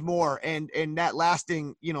sometimes means more and that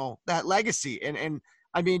lasting that legacy and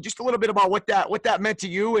I mean just a little bit about what that meant to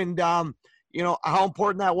you and how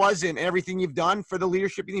important that was and everything you've done for the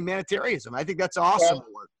leadership in humanitarianism. I think that's awesome.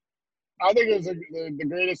 Well, I think it was the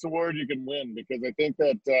greatest award you can win because I think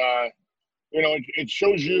that it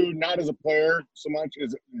shows you not as a player so much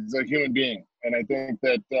as a human being. And I think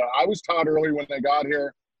that I was taught early when I got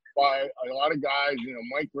here by a lot of guys,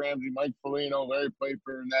 Mike Ramsey, Mike Foligno, Larry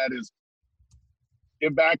Playfair, and that is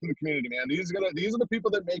give back to the community, man. These are the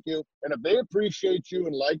people that make you, and if they appreciate you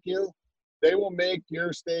and like you, they will make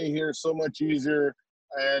your stay here so much easier.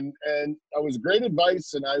 And that was great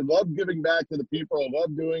advice, and I love giving back to the people. I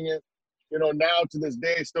love doing it. Now to this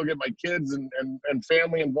day, I still get my kids and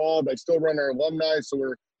family involved. I still run our alumni, so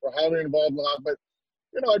we're highly involved a lot. But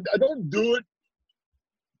I don't do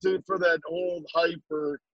it for that old hype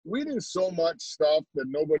or. We do so much stuff that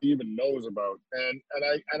nobody even knows about. And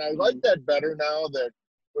I like that better now that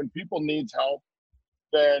when people need help,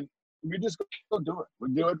 then we just go do it. We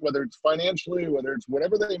do it, whether it's financially, whether it's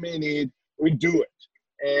whatever they may need, we do it.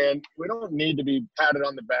 And we don't need to be patted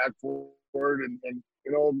on the back for it. And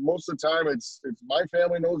most of the time it's my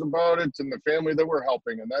family knows about it and the family that we're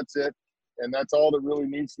helping, and that's it. And that's all that really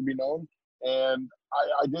needs to be known. And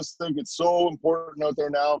I just think it's so important out there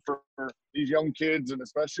now for these young kids and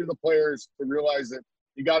especially the players to realize that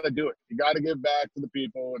you got to do it. You got to give back to the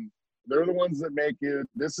people, and they're the ones that make you.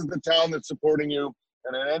 This is the town that's supporting you,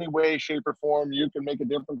 and in any way, shape, or form, you can make a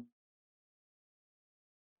difference in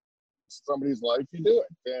somebody's life. You do it,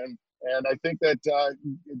 and I think that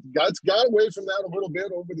God's got away from that a little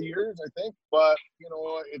bit over the years, I think. But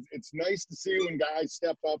it's nice to see when guys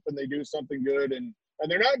step up and they do something good and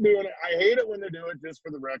they're not doing it. I hate it when they do it just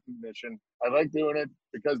for the recognition. I like doing it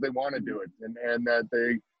because they want to do it and that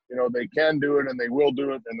they can do it and they will do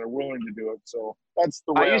it and they're willing to do it. So that's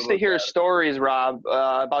the way I used to hear stories, Rob,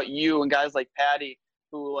 about you and guys like Patty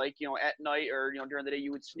who at night or, during the day,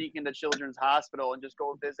 you would sneak into Children's Hospital and just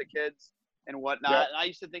go visit kids and whatnot. Yep. And I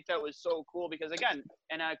used to think that was so cool because again,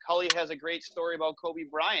 and Cully has a great story about Kobe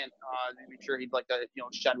Bryant. I'm sure he'd like to,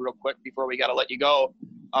 shed real quick before we got to let you go.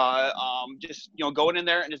 Just, going in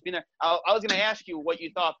there and just being there. I was going to ask you what you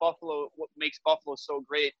thought what makes Buffalo so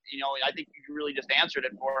great. I think you really just answered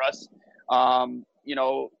it for us.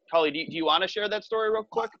 Cully, do you want to share that story real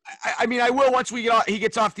quick? I mean, I will once he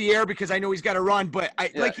gets off the air because I know he's got to run. But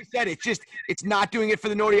like you said, it's not doing it for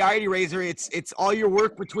the notoriety raiser. It's all your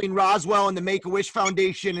work between Roswell and the Make-A-Wish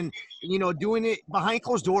Foundation, and doing it behind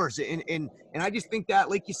closed doors. And I just think that,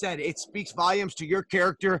 like you said, it speaks volumes to your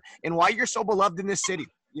character and why you're so beloved in this city.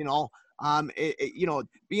 Being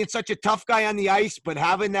such a tough guy on the ice, but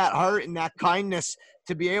having that heart and that kindness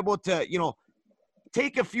to be able to,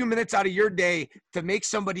 take a few minutes out of your day to make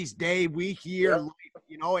somebody's day, week, year,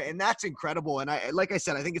 life, and that's incredible. And like I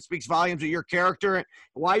said, I think it speaks volumes of your character and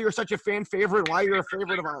why you're such a fan favorite, why you're a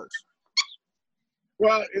favorite of ours.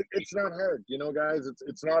 Well, it's not hard, guys.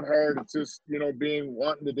 It's not hard. It's just,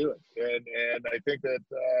 wanting to do it. And I think that,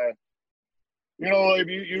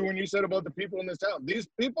 if when you said about the people in this town, these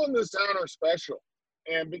people in this town are special.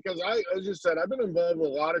 And because as you said, I've been involved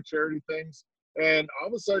with a lot of charity things. And all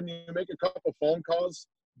of a sudden, you make a couple phone calls,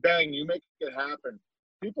 bang, you make it happen.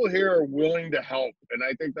 People here are willing to help, and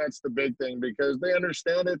I think that's the big thing because they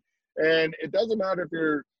understand it. And it doesn't matter if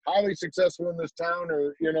you're highly successful in this town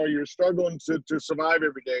or you're struggling to survive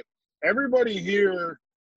every day. Everybody here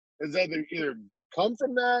has either come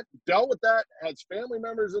from that, dealt with that, has family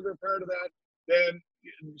members that are part of that, then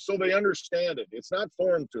so they understand it. It's not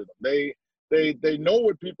foreign to them. They know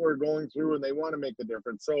what people are going through, and they want to make the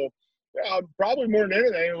difference. So. Probably more than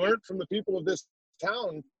anything, I learned from the people of this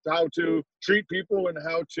town how to treat people and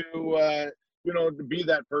how to, to be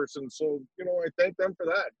that person. So, I thank them for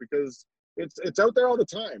that because it's out there all the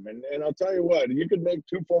time. And I'll tell you what, you could make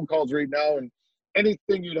 2 phone calls right now and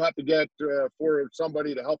anything you'd have to get for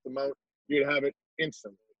somebody to help them out, you'd have it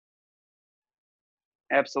instantly.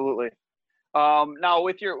 Absolutely. Now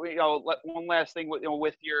with your, one last thing with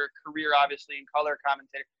your career, obviously in color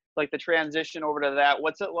commentator, like the transition over to that,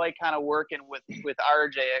 what's it like kind of working with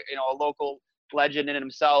RJ, a local legend in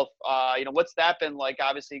himself? What's that been like,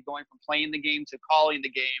 obviously going from playing the game to calling the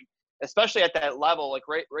game, especially at that level, like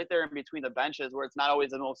right there in between the benches where it's not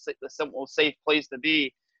always the most safe place to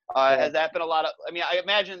be. Has that been a lot of, I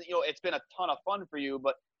imagine, it's been a ton of fun for you,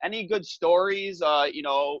 but any good stories,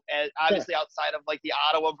 obviously outside of like the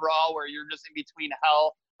Ottawa brawl where you're just in between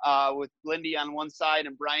hell with Lindy on one side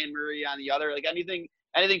and Brian Murray on the other, like anything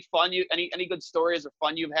fun any good stories or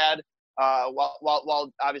fun you've had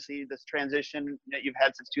while obviously this transition that you've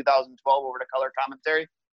had since 2012 over to color commentary?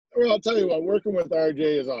 Well, I'll tell you what, working with RJ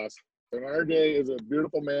is awesome. And RJ is a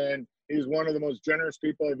beautiful man. He's one of the most generous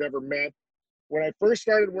people I've ever met. When I first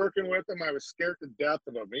started working with him, I was scared to death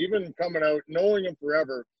of him, even coming out, knowing him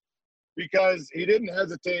forever, because he didn't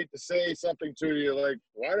hesitate to say something to you like,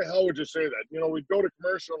 why the hell would you say that? We'd go to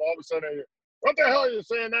commercial and all of a sudden, what the hell are you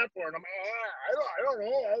saying that for? And I'm I don't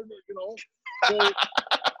know. So,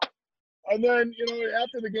 and then,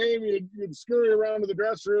 after the game, you'd scurry around to the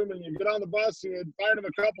dressing room and you'd get on the bus and you'd find him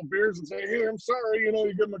a couple beers and say, hey, I'm sorry, you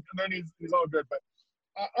give him and then he's all good. But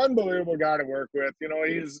unbelievable guy to work with.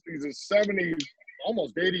 He's a 70,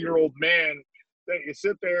 almost 80-year-old man that you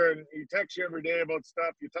sit there and he texts you every day about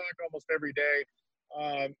stuff. You talk almost every day.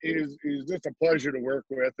 He's just a pleasure to work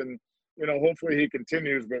with. And, hopefully he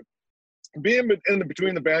continues. But being in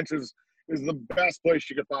between the benches is the best place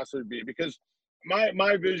you could possibly be because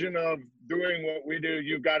my vision of doing what we do,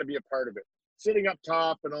 you've got to be a part of it. Sitting up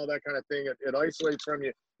top and all that kind of thing, it isolates from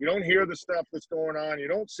you. You don't hear the stuff that's going on. You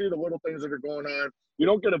don't see the little things that are going on. You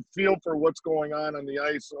don't get a feel for what's going on the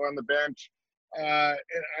ice or on the bench. And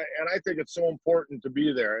I think it's so important to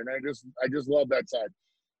be there. And I just love that side.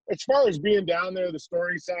 As far as being down there, the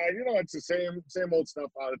story side, it's the same old stuff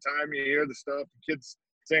all the time. You hear the stuff, the kids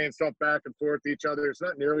saying stuff back and forth to each other. It's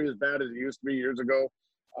not nearly as bad as it used to be years ago.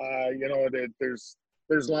 There's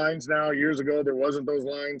lines now. Years ago, there wasn't those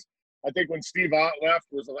lines. I think when Steve Ott left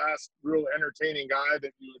was the last real entertaining guy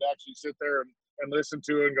that you would actually sit there and listen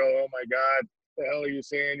to and go, oh my God, the hell are you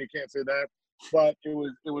saying? You can't say that. But it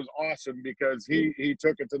was awesome because he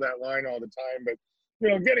took it to that line all the time. But,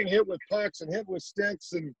 getting hit with pucks and hit with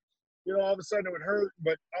sticks and, all of a sudden it would hurt,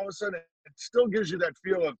 but all of a sudden it still gives you that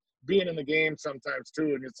feel of being in the game sometimes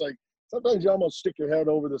too. And it's like, sometimes you almost stick your head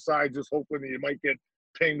over the side just hoping that you might get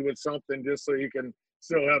pinged with something just so you can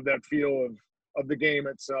still have that feel of the game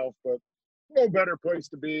itself. But no better place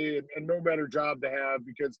to be and no better job to have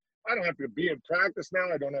because I don't have to be in practice now.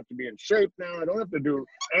 I don't have to be in shape now. I don't have to do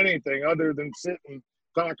anything other than sit and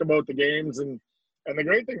talk about the games. And the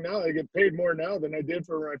great thing now, I get paid more now than I did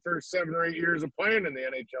for my first 7 or 8 years of playing in the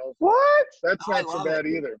NHL. What? That's not so bad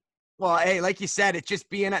either. Well, hey, like you said, it's just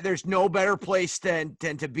being – there's no better place than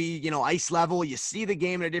to be, ice level. You see the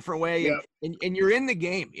game in a different way, and you're in the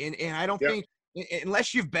game. And I don't think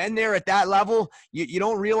unless you've been there at that level, you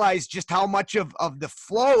don't realize just how much of the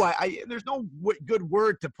flow. There's no good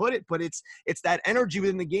word to put it, but it's that energy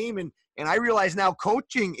within the game. And I realize now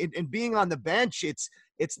coaching and being on the bench, it's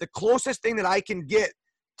the closest thing that I can get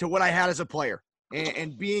to what I had as a player,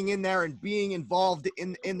 and being in there and being involved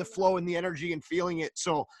in the flow and the energy and feeling it.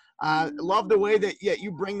 So love the way that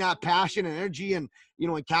you bring that passion and energy and,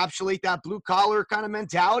 encapsulate that blue collar kind of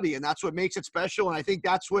mentality. And that's what makes it special. And I think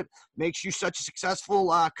that's what makes you such a successful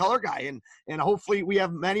color guy. And hopefully we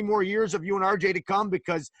have many more years of you and RJ to come,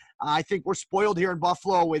 because I think we're spoiled here in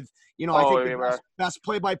Buffalo with, I think the best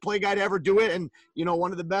play-by-play guy to ever do it. And,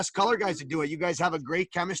 one of the best color guys to do it. You guys have a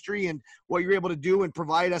great chemistry, and what you're able to do and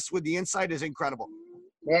provide us with the insight is incredible.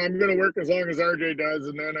 Well, I'm going to work as long as RJ does,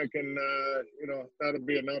 and then I can, that'll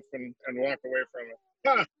be enough and walk away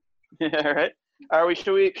from it. Yeah, right.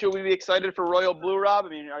 Should we be excited for Royal Blue, Rob? I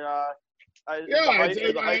mean, I think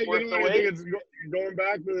it's going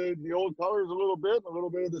back to the old colors a little bit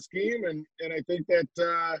of the scheme, and I think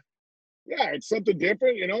that it's something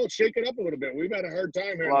different. Shake it up a little bit. We've had a hard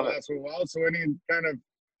time here in the last little while, so any kind of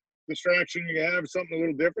distraction you have, something a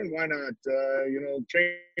little different, why not?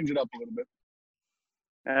 Change it up a little bit.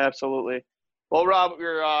 Absolutely. Well, Rob,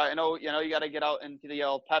 I know you got to get out into the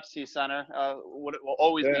Pepsi Center. What it will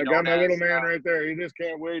always be known as. I got my little man right there. He just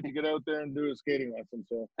can't wait to get out there and do his skating lesson.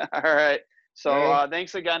 So. All right. So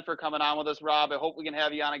thanks again for coming on with us, Rob. I hope we can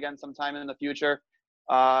have you on again sometime in the future.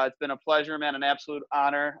 It's been a pleasure, man, an absolute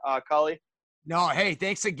honor. Cully? No, hey,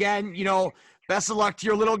 thanks again. Best of luck to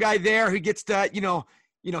your little guy there who gets to,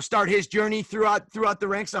 start his journey throughout the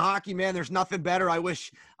ranks of hockey, man. There's nothing better. I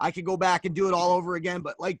wish I could go back and do it all over again.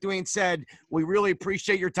 But like Dwayne said, we really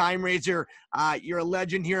appreciate your time, Razor. You're a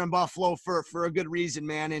legend here in Buffalo for a good reason,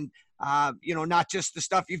 man. And, not just the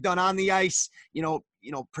stuff you've done on the ice,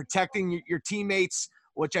 protecting your teammates,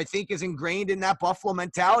 which I think is ingrained in that Buffalo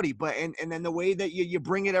mentality, but, and then the way that you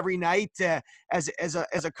bring it every night as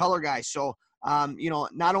a color guy. So,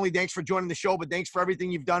 not only thanks for joining the show, but thanks for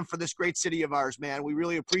everything you've done for this great city of ours, man. We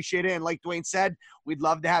really appreciate it. And like Dwayne said, we'd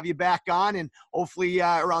love to have you back on, and hopefully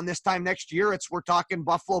around this time next year, we're talking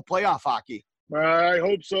Buffalo playoff hockey. I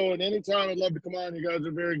hope so. And anytime I'd love to come on. You guys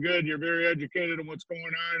are very good. You're very educated on what's going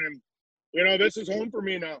on. And, this is home for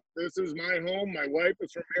me now. This is my home. My wife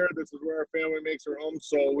is from here. This is where our family makes her home.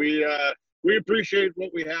 So we appreciate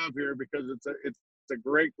what we have here, because it's a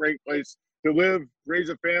great, great place to live, raise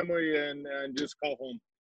a family, and just call home.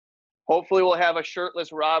 Hopefully we'll have a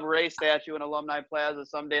shirtless Rob Ray statue in Alumni Plaza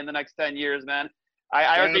someday in the next 10 years, man.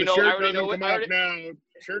 I already know. Shirt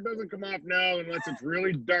doesn't come off now unless it's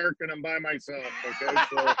really dark and I'm by myself. Okay.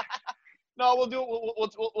 So. No, we'll do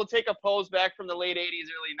it. We'll take a pose back from the late 80s,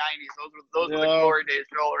 early 90s. Those were the glory days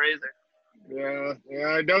for old Razor. Yeah.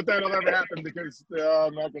 I doubt that'll ever happen, because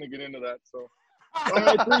I'm not going to get into that. So.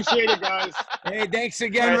 I appreciate it, guys. Hey, thanks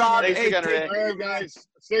again, Rob. Thanks again, Ray. All right, guys.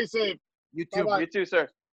 Stay safe. You too. Bye-bye. You too, sir.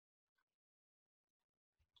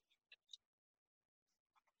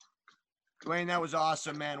 Dwayne, that was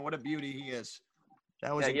awesome, man. What a beauty he is.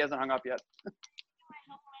 He hasn't hung up yet.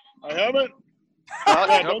 I haven't?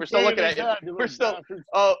 No, we're still looking at you. We're still.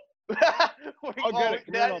 Oh. I'll get it.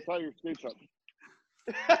 Come here, I'll tie your skates up.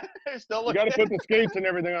 Still looking. You got to put the skates and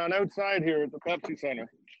everything on outside here at the Pepsi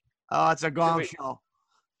Center. Oh, it's a gong show.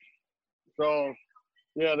 So,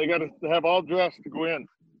 they got to have all dressed to go in.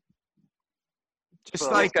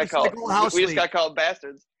 Just like old house we just got called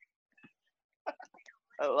bastards.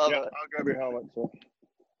 I love it. I'll grab your helmet. So.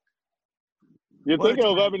 You'd think an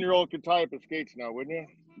 11-year-old could tie up his skates now, wouldn't you?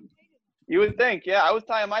 You would think, yeah. I was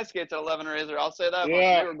tying my skates at 11, Razor. I'll say that.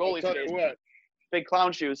 Yeah, they were goalie I'll tell skates. you what. Big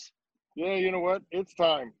clown shoes. Yeah, you know what? It's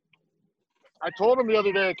time. I told him the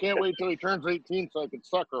other day I can't wait till he turns 18 so I can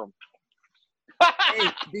sucker him.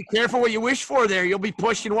 Hey, be careful what you wish for there. You'll be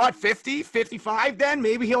pushing, 50, 55 then?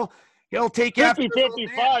 Maybe he'll take 50,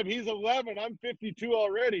 55. He's 11. I'm 52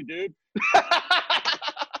 already, dude.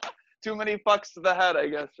 Too many fucks to the head, I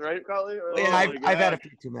guess, right, Collie? Yeah, I've had a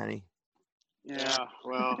few too many. Yeah,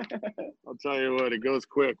 well, I'll tell you what, it goes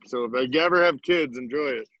quick. So if you ever have kids, enjoy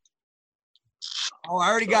it. Oh, I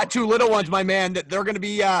already got 2 little ones, my man. That they're going to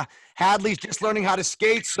be Hadley's just learning how to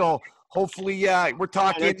skate. So hopefully we're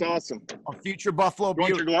talking. That's awesome. A future Buffalo. You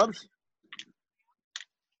want your gloves?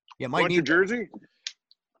 Yeah, might need your jersey.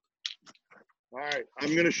 All right,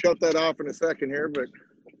 I'm going to shut that off in a second here, but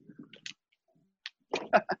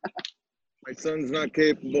my son's not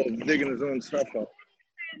capable of digging his own stuff up.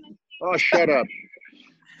 Oh, shut up.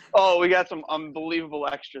 Oh, we got some unbelievable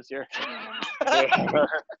extras here.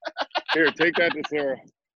 Here, take that to Sarah.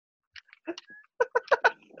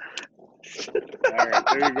 All right,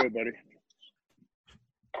 there you go, buddy.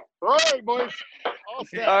 All right, boys. All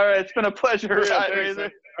set. All right, it's been a pleasure. Yeah,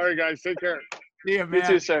 Razor. All right, guys, take care. See ya, man. You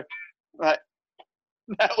too, sir. All right.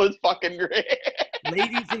 That was fucking great.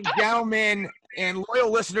 Ladies and gentlemen, and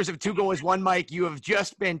loyal listeners of Two Goalies One Mic, you have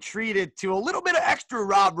just been treated to a little bit of extra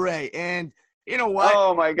Rob Ray. And you know what?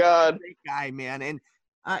 Oh, my God. Great guy, man. And,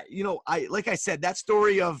 like I said, that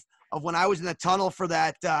story of when I was in the tunnel for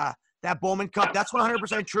that Bowman Cup, that's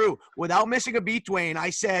 100% true. Without missing a beat, Dwayne, I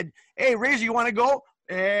said, hey, Razor, you want to go?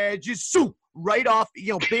 Just right off,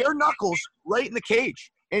 bare knuckles right in the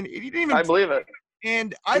cage. And he didn't even. I believe it.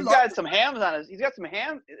 And he's got some hams on his. He's got some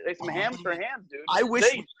hams for hands, dude. I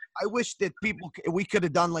wish that we could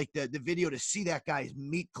have done like the video to see that guy's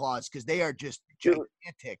meat claws because they are just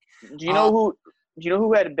gigantic. Do you know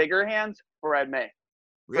who had bigger hands? Brad May.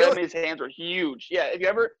 Really? Brad May's hands were huge. Yeah. If you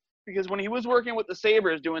ever, because when he was working with the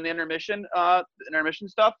Sabres doing the intermission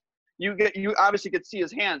stuff, you obviously could see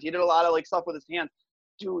his hands. He did a lot of like stuff with his hands.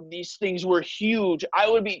 Dude, these things were huge. I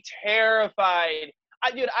would be terrified.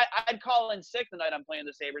 I'd call in sick the night I'm playing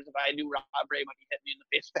the Sabres if I knew Rob Ray might be hitting me in the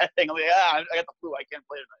face with that thing. I'm like, I got the flu. I can't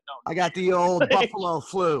play tonight. No. I got the old Buffalo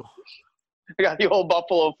flu. I got the old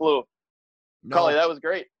Buffalo flu. No. Cully, that was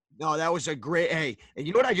great. No, that was a great – hey, and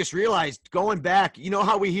you know what I just realized? Going back, you know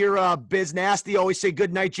how we hear Biz Nasty always say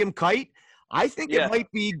good night, Jim Kite? I think it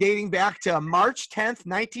might be dating back to March 10th,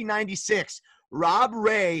 1996. Rob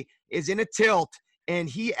Ray is in a tilt, and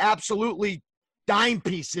he absolutely dime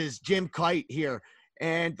pieces Jim Kite here.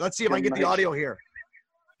 And let's see if I can get the audio here.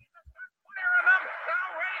 He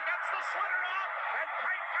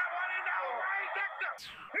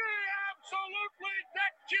absolutely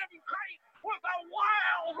decked Jim Kite with a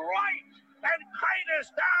wild right, and Kite is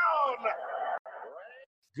down.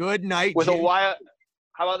 Good night, with Jim.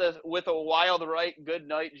 How about this? With a wild right, good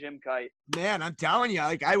night, Jim Kite. Man, I'm telling you,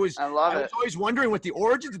 like I was always wondering what the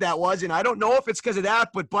origins of that was, and I don't know if it's because of that,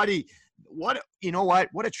 but buddy, what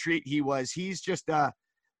a treat he was. He's just a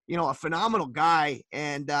phenomenal guy,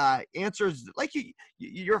 and answers like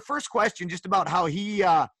your first question just about how he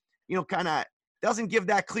kind of doesn't give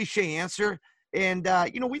that cliche answer. And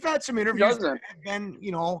we've had some interviews that have been,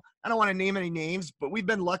 I don't want to name any names, but we've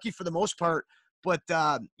been lucky for the most part. But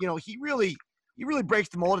he really breaks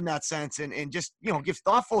the mold in that sense, and just gives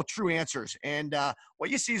thoughtful, true answers. And what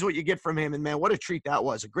you see is what you get from him. And man, what a treat that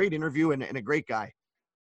was! A great interview and a great guy.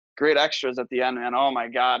 Great extras at the end, man. Oh my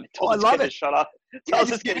God! I love it. Shut up. Tell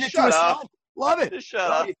this kid to shut up. Love it. Just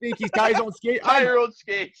shut up. You think he's got his own skates? Buy your own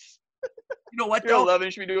skates. You know what? You're 11.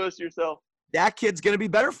 You should be doing this yourself. That kid's going to be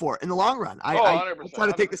better for it in the long run. I try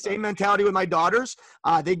to take 100%. the same mentality with my daughters.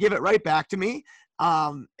 They give it right back to me.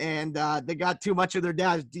 And they got too much of their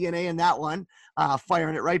dad's DNA in that one,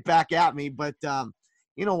 firing it right back at me. But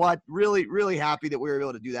you know what? Really, really happy that we were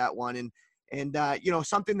able to do that one. And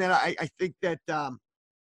something that I think that,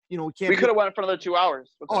 we could have went for another 2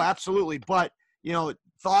 hours. Oh, absolutely. But,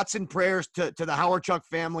 thoughts and prayers to the Howard Chuck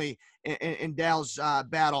family and Dale's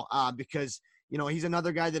battle, because, he's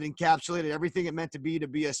another guy that encapsulated everything it meant to be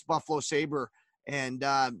a Buffalo Sabre. And,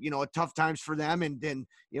 tough times for them. And then,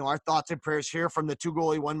 our thoughts and prayers here from the Two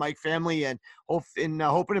Goalie One Mic family, and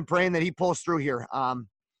hoping and praying that he pulls through here.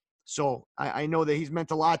 So I know that he's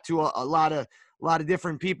meant a lot to a lot of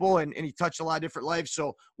different people, and he touched a lot of different lives.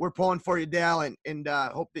 So we're pulling for you, Dal, and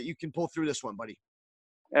hope that you can pull through this one, buddy.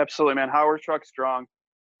 Absolutely, man. Howard Chuck strong.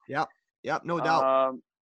 Yep, no doubt.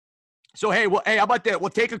 So, hey, how about that? We'll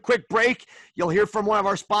take a quick break. You'll hear from one of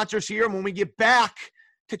our sponsors here. And when we get back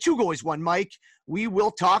to Two Goalies One Mic, we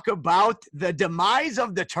will talk about the demise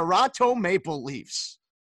of the Toronto Maple Leafs.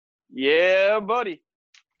 Yeah, buddy.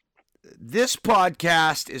 This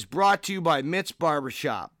podcast is brought to you by Mitt's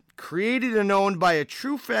Barbershop, created and owned by a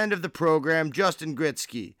true friend of the program, Justin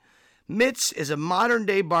Gritsky. Mitt's is a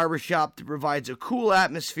modern-day barbershop that provides a cool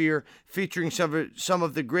atmosphere featuring some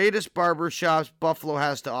of the greatest barbershops Buffalo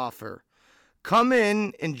has to offer. Come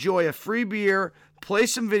in, enjoy a free beer, play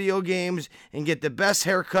some video games, and get the best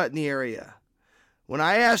haircut in the area. When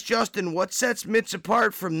I asked Justin what sets Mitt's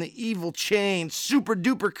apart from the evil chain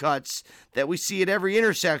super-duper cuts that we see at every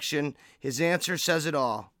intersection, his answer says it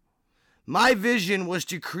all. My vision was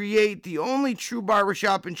to create the only true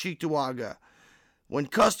barbershop in Cheektowaga. When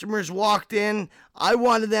customers walked in, I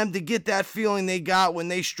wanted them to get that feeling they got when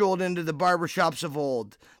they strolled into the barbershops of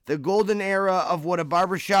old. The golden era of what a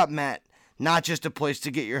barbershop meant, not just a place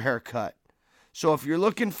to get your hair cut. So if you're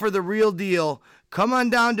looking for the real deal, come on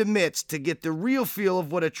down to Mitt's to get the real feel of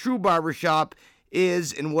what a true barbershop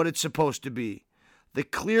is and what it's supposed to be. The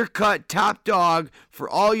clear-cut top dog for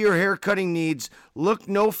all your hair cutting needs. Look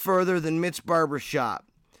no further than Mitt's Barbershop.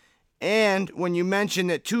 And when you mention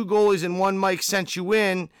that Two Goalies and One Mic sent you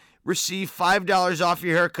in, receive $5 off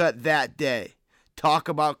your haircut that day. Talk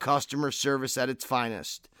about customer service at its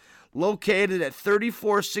finest. Located at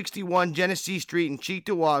 3461 Genesee Street in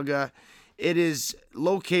Cheektowaga, it is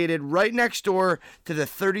located right next door to the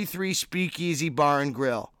 33 Speakeasy Bar and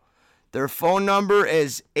Grill. Their phone number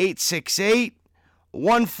is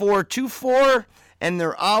 868-1424, and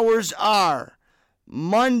their hours are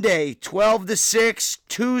Monday, 12 to 6,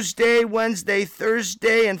 Tuesday, Wednesday,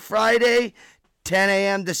 Thursday, and Friday, 10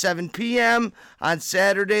 a.m. to 7 p.m. On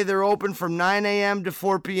Saturday, they're open from 9 a.m. to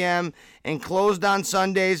 4 p.m. and closed on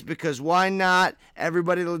Sundays because why not?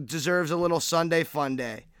 Everybody deserves a little Sunday fun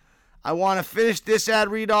day. I want to finish this ad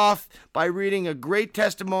read off by reading a great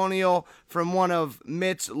testimonial from one of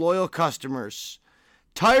Mitt's loyal customers.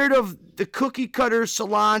 Tired of the cookie cutter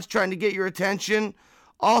salons trying to get your attention?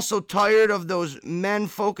 Also tired of those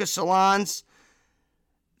men-focused salons?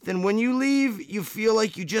 Then when you leave, you feel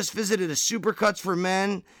like you just visited a Supercuts for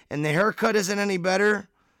men and the haircut isn't any better?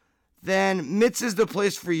 Then Mitt's is the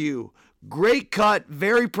place for you. Great cut,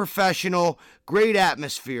 very professional, great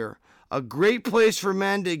atmosphere. A great place for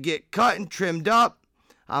men to get cut and trimmed up.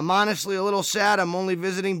 I'm honestly a little sad I'm only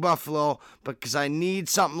visiting Buffalo because I need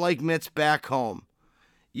something like Mitt's back home.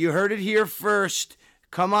 You heard it here first.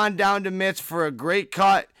 Come on down to Mitt's for a great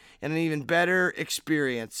cut and an even better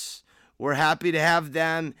experience. We're happy to have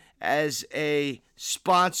them as a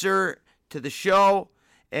sponsor to the show,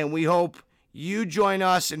 and we hope you join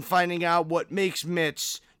us in finding out what makes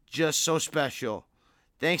Mitt's just so special.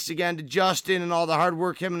 Thanks again to Justin and all the hard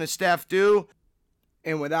work him and his staff do.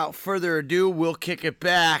 And without further ado, we'll kick it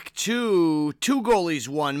back to Two Goalies,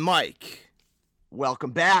 One Mike.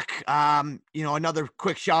 Welcome back. Another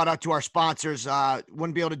quick shout out to our sponsors.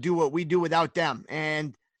 Wouldn't be able to do what we do without them.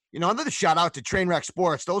 And another shout out to Trainwreck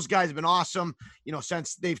Sports. Those guys have been awesome,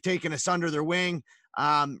 since they've taken us under their wing.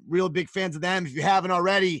 Real big fans of them. If you haven't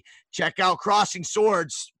already, check out Crossing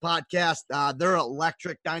Swords podcast. They're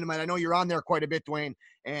electric dynamite. I know you're on there quite a bit, Dwayne,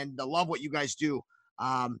 and I love what you guys do.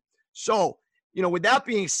 With that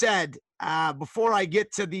being said, before I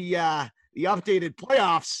get to the updated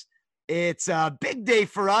playoffs, it's a big day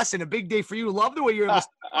for us and a big day for you. Love the way you're able to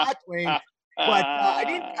spot, Dwayne. But I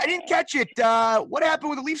didn't catch it. What happened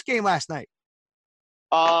with the Leafs game last night?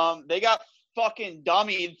 They got fucking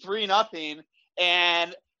dummied 3-0.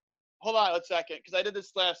 And hold on a second, because I did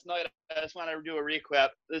this last night. I just want to do a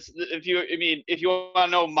recap. If you want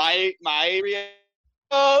to know my reaction.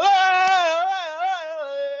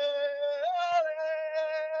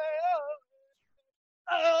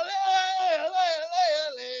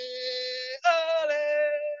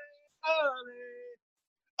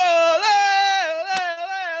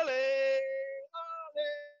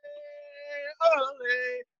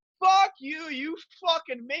 Fuck you, you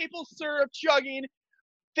fucking maple syrup chugging,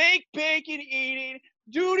 fake bacon eating,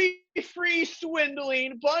 duty-free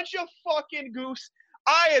swindling, bunch of fucking goose.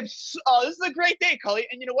 This is a great day, Cully,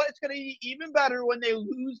 and you know what? It's going to be even better when they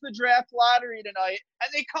lose the draft lottery tonight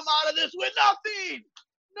and they come out of this with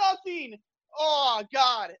nothing. Oh,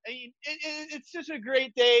 God. I mean, it's just a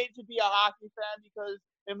great day to be a hockey fan because,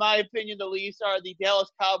 in my opinion, the Leafs are the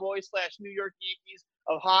Dallas Cowboys / New York Yankees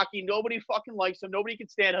of hockey. Nobody fucking likes them. Nobody can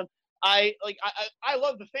stand them. I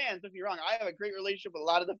love the fans, don't get me wrong. I have a great relationship with a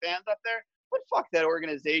lot of the fans up there, but fuck that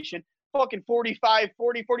organization. Fucking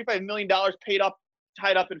 $45 million tied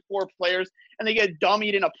up in 4 players, and they get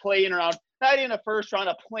dummied in a play-in round. Not in a first round,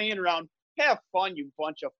 a play-in round. Have fun, you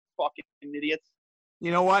bunch of fucking idiots.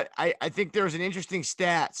 You know what? I think there's an interesting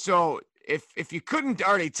stat. So if you couldn't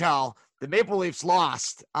already tell, the Maple Leafs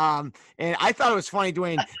lost. And I thought it was funny,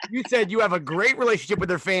 Dwayne. You said you have a great relationship with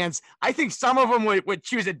their fans. I think some of them would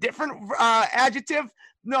choose a different adjective.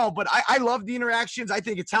 No, but I love the interactions. I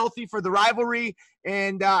think it's healthy for the rivalry.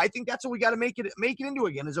 And I think that's what we got to make it into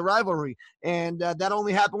again, is a rivalry. And that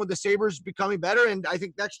only happened with the Sabres becoming better. And I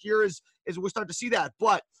think next year is we'll start to see that.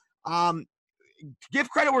 But give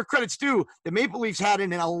credit where credit's due. The Maple Leafs had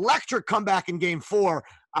an electric comeback in Game 4.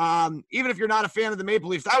 Even if you're not a fan of the Maple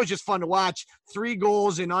Leafs, that was just fun to watch. 3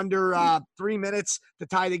 goals in under 3 minutes to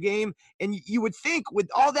tie the game. And you would think with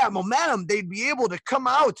all that momentum, they'd be able to come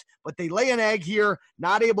out, but they lay an egg here,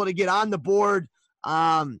 not able to get on the board.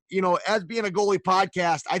 As being a goalie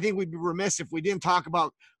podcast, I think we'd be remiss if we didn't talk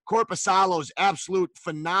about Korpisalo's absolute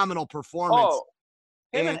phenomenal performance. Oh,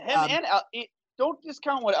 don't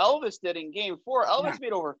discount what Elvis did in Game 4. Elvis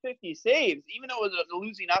made over 50 saves, even though it was a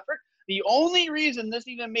losing effort. The only reason this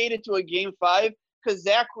even made it to a Game 5, because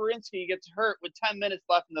Zach Werenski gets hurt with 10 minutes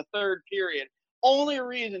left in the third period. Only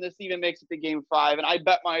reason this even makes it to Game 5, and I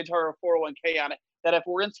bet my entire 401k on it, that if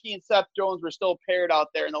Werenski and Seth Jones were still paired out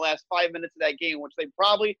there in the last 5 minutes of that game, which they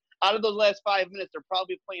probably out of those last 5 minutes, they're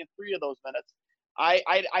probably playing 3 of those minutes.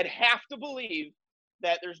 I'd have to believe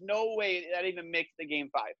that there's no way that even makes the game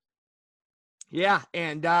 5. Yeah,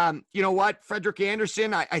 and you know what, Frederik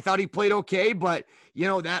Andersen, I thought he played okay, but you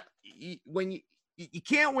know that when you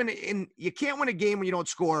can't win a game when you don't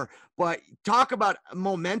score. But talk about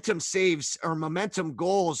momentum saves or momentum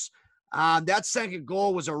goals. That second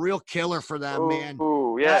goal was a real killer for them, man.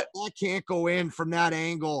 Ooh, yeah. That can't go in from that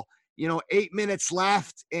angle. 8 minutes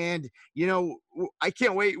left, and I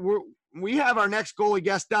can't wait. We have our next goalie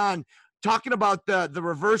guest on, talking about the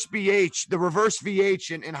reverse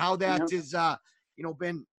VH and how that is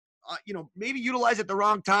been maybe utilized at the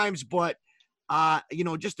wrong times, but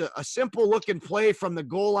just a simple looking play from the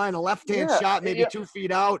goal line, a left-hand shot, maybe 2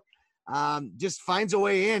 feet out, just finds a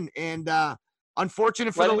way in, and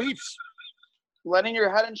unfortunate for the Leafs. Letting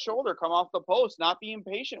your head and shoulder come off the post, not being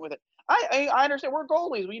patient with it. I understand, we're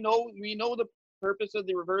goalies. We know the purpose of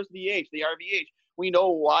the reverse VH, the RVH. We know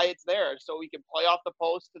why it's there, so we can play off the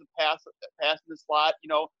post to the pass in the slot,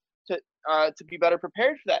 to be better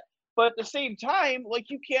prepared for that. But at the same time, like,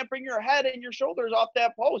 you can't bring your head and your shoulders off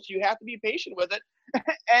that post. You have to be patient with it,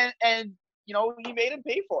 and he made him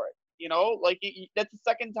pay for it. That's the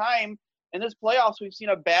second time in this playoffs we've seen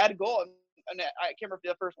a bad goal. And I can't remember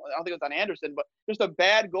the first one. I don't think it was on Anderson, but just a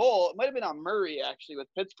bad goal. It might have been on Murray, actually, with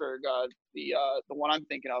Pittsburgh, the one I'm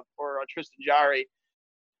thinking of, or Tristan Jarry.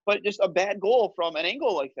 But just a bad goal from an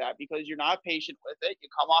angle like that, because you're not patient with it. You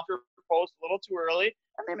come off your post a little too early,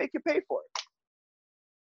 and they make you pay for it.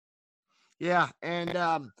 Yeah, and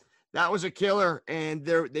that was a killer. And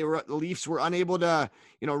the Leafs were unable to,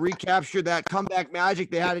 recapture that comeback magic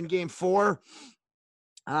they had in Game 4.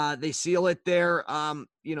 They seal it there,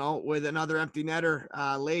 with another empty netter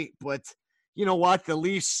late. But you know what? The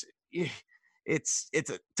Leafs, it's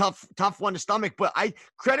a tough one to stomach. But I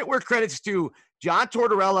credit where credit's due. John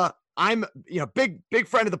Tortorella, I'm big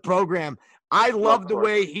friend of the program. I love the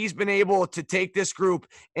way he's been able to take this group.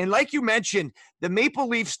 And like you mentioned, the Maple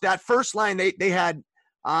Leafs, that first line, they had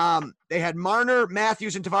Marner,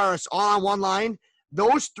 Matthews, and Tavares all on one line.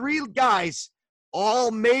 Those three guys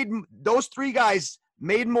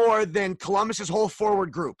made more than Columbus's whole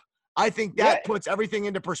forward group. I think that puts everything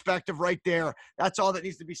into perspective right there. That's all that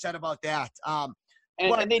needs to be said about that.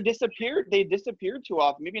 And they disappeared. They disappeared too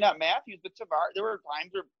often. Maybe not Matthews, but Tavares. There were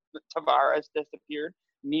times where Tavares disappeared.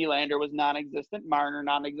 Nylander was non-existent. Marner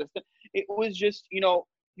non-existent. It was just, you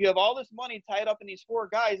have all this money tied up in these 4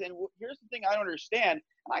 guys. And here's the thing I don't understand.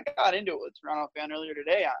 And I got into it with Toronto fan earlier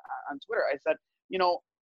today on Twitter. I said,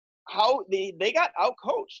 how they got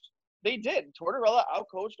out-coached. They did. Tortorella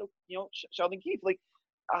out-coached, Sheldon Keefe. Like,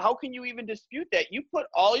 how can you even dispute that? You put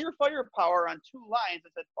all your firepower on 2 lines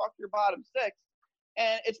and said, fuck your bottom 6.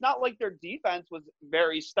 And it's not like their defense was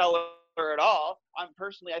very stellar at all.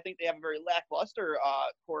 Personally, I think they have a very lackluster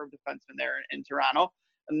core of defensemen there in Toronto,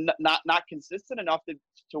 and not consistent enough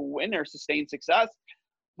to win or sustain success.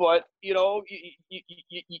 But you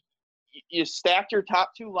stacked your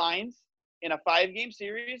top 2 lines in a 5-game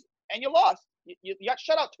series, and you lost. You got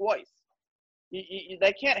shut out twice.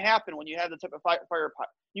 That can't happen when you have the type of firepower.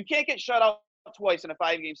 You can't get shut out twice in a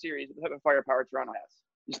 5-game series with the type of firepower Toronto has.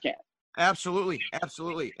 You just can't. Absolutely.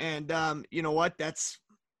 And you know what?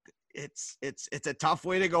 It's a tough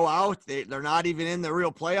way to go out. They're not even in the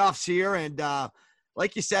real playoffs here, and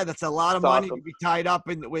like you said, that's a lot of money to be tied up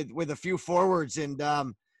in with a few forwards, and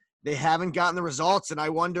they haven't gotten the results. And I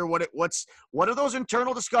wonder what are those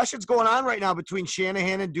internal discussions going on right now between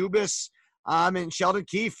Shanahan and Dubas and Sheldon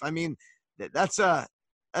Keefe? I mean, that's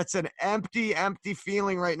an empty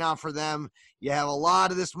feeling right now for them. You have a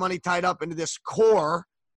lot of this money tied up into this core.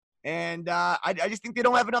 And I just think they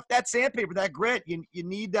don't have enough that sandpaper, that grit. You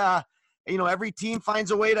need, every team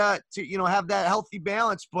finds a way to have that healthy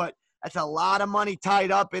balance, but that's a lot of money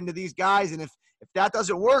tied up into these guys. And if that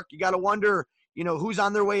doesn't work, you got to wonder, who's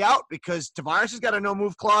on their way out, because Tavares has got a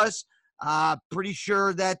no-move clause. Pretty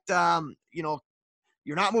sure that,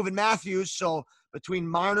 you're not moving Matthews. So between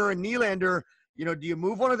Marner and Nylander, do you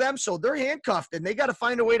move one of them? So they're handcuffed, and they got to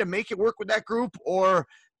find a way to make it work with that group, or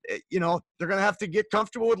they're going to have to get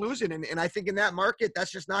comfortable with losing. And I think in that market, that's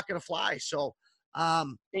just not going to fly. So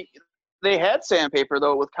they had sandpaper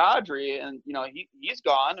though with Kadri, and he's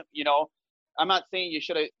gone. I'm not saying you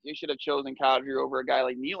should have chosen Kadri over a guy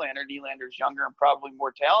like Nylander. Nylander's younger and probably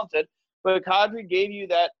more talented, but Kadri gave you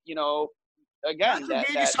that, again, that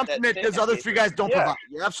gave you something that those other 3 guys don't provide.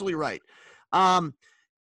 You're absolutely right.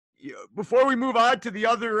 Before we move on to the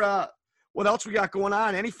other, what else we got going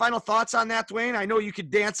on? Any final thoughts on that, Dwayne? I know you could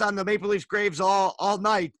dance on the Maple Leafs graves all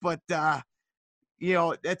night, but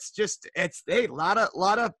it's a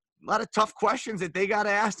lot of lot of tough questions that they got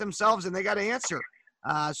to ask themselves and they got to answer.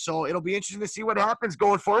 So it'll be interesting to see what happens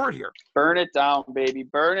going forward here. Burn it down, baby.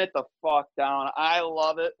 Burn it the fuck down. I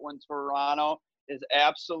love it when Toronto is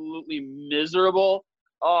absolutely miserable.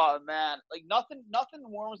 Oh man, like nothing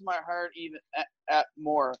warms my heart even at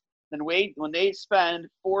more than when they spend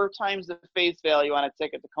 4 times the face value on a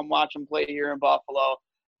ticket to come watch them play here in Buffalo,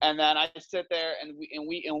 and then I sit there and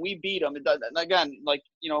we beat them. It does, and again, like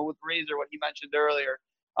with Razor, what he mentioned earlier,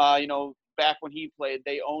 back when he played,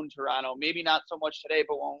 they owned Toronto. Maybe not so much today,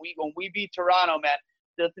 but when we beat Toronto, man,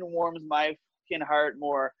 nothing warms my fucking heart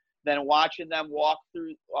more than watching them walk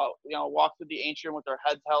through the atrium with their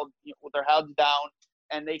heads down,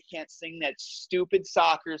 and they can't sing that stupid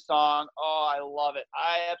soccer song. Oh, I love it.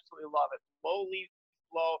 I absolutely love it. Low Leaf,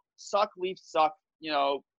 low, suck Leaf, suck.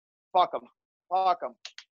 Fuck them. Fuck them.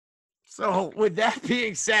 So with that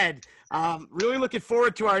being said, really looking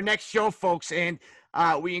forward to our next show, folks. And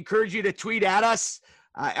we encourage you to tweet at us,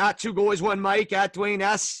 at 2goalies1mike, at Dwayne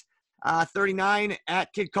S. 39,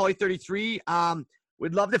 at Kid Cully 33.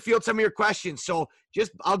 We'd love to field some of your questions. So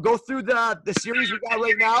I'll go through the series we got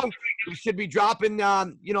right now. We should be dropping,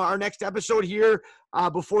 our next episode here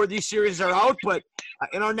before these series are out. But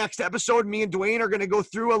in our next episode, me and Dwayne are going to go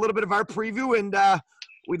through a little bit of our preview, and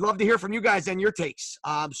we'd love to hear from you guys and your takes.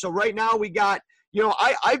 So right now we got,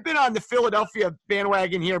 I've been on the Philadelphia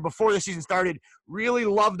bandwagon here before the season started. Really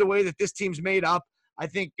love the way that this team's made up. I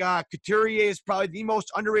think Couturier is probably the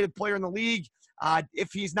most underrated player in the league. If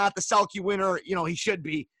he's not the Selke winner, he should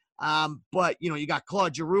be. But, you got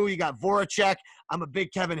Claude Giroux, you got Voracek. I'm a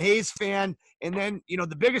big Kevin Hayes fan. And then,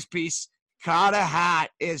 the biggest piece, Carter Hart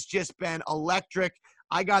has just been electric.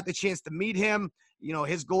 I got the chance to meet him.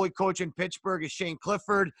 His goalie coach in Pittsburgh is Shane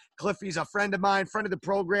Clifford. Cliffy's a friend of mine, friend of the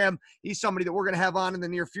program. He's somebody that we're going to have on in the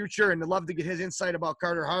near future, and I'd love to get his insight about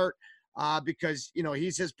Carter Hart because,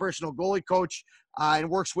 he's his personal goalie coach and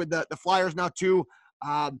works with the Flyers now too.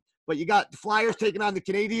 But you got the Flyers taking on the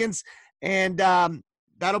Canadians, and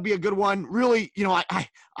that'll be a good one. Really,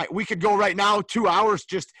 we could go right now 2 hours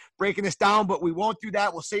just breaking this down, but we won't do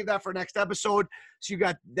that. We'll save that for next episode. So you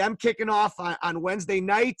got them kicking off on Wednesday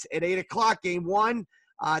night at 8 o'clock, game 1.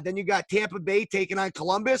 Then you got Tampa Bay taking on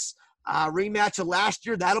Columbus, rematch of last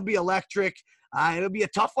year. That'll be electric. It'll be a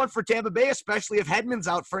tough one for Tampa Bay, especially if Hedman's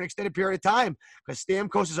out for an extended period of time, because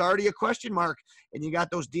Stamkos is already a question mark, and you got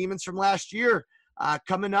those demons from last year.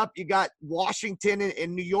 Coming up, you got Washington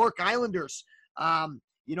and New York Islanders. The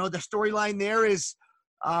storyline there is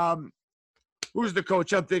who's the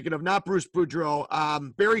coach I'm thinking of? Not Bruce Boudreau.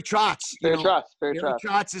 Barry Trotz. Barry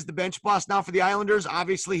Trotz is the bench boss now for the Islanders.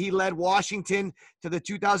 Obviously, he led Washington to the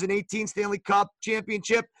 2018 Stanley Cup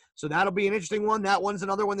championship. So that'll be an interesting one. That one's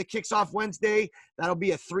another one that kicks off Wednesday. That'll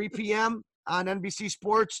be at 3 p.m. on NBC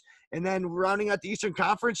Sports. And then rounding out the Eastern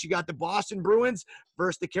Conference, you got the Boston Bruins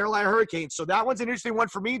versus the Carolina Hurricanes. So that one's an interesting one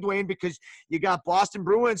for me, Dwayne, because you got Boston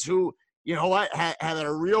Bruins who, had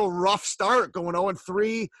a real rough start going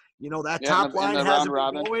 0-3. That top line hasn't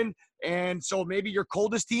been going. And so maybe your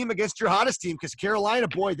coldest team against your hottest team, because Carolina,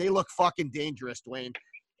 boy, they look fucking dangerous, Dwayne.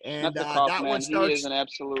 And that one starts.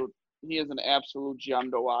 He is an absolute gem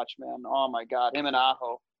to watch, man. Oh my God, him and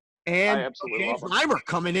Aho. And James Reimer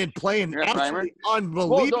coming in playing absolutely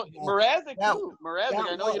unbelievable. Mrazek too. Mrazek,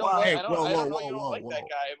 I know you don't like that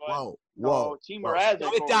guy, but Team Mrazek.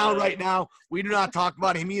 Put it down right now. We do not talk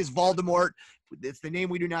about him. He is Voldemort. It's the name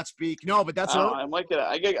we do not speak. No, but that's I might get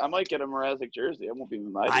a Mrazek jersey. I won't be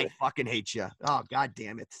mad. I fucking hate you. Oh, God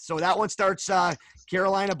damn it. So that one starts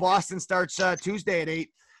Carolina, Boston starts Tuesday at 8.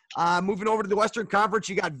 Moving over to the Western Conference,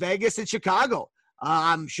 you got Vegas and Chicago.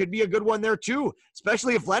 Should be a good one there too,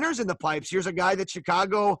 especially if Leonard's in the pipes. Here's a guy that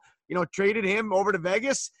Chicago, traded him over to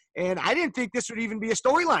Vegas, and I didn't think this would even be a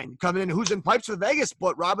storyline coming in who's in pipes with Vegas,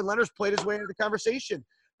 but Robin Leonard's played his way into the conversation.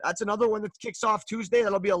 That's another one that kicks off Tuesday.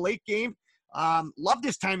 That'll be a late game. Love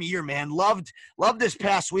this time of year, man. Loved this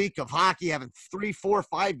past week of hockey, having 3, 4,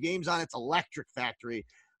 5 games on. It's electric factory.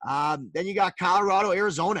 Then you got Colorado,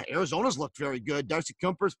 Arizona. Arizona's looked very good. Darcy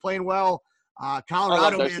Kuemper's playing well.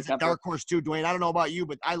 Colorado is a dark horse too, Dwayne. I don't know about you,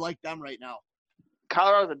 but I like them right now.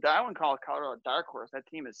 I wouldn't call Colorado a dark horse. That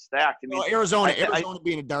team is stacked. Arizona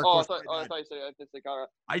being a dark horse. I thought you said Colorado.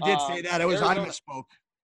 I did say that. I misspoke.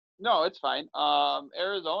 No, it's fine.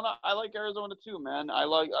 Arizona, I like Arizona too, man. I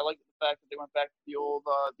like the fact that they went back to the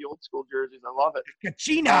old school jerseys. I love it.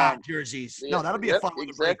 Kachina jerseys. No, that'll be a fun one.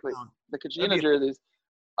 Exactly. The Kachina jerseys.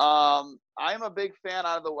 I'm a big fan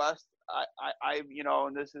out of the West. I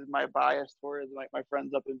and this is my bias towards my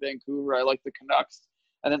friends up in Vancouver. I like the Canucks.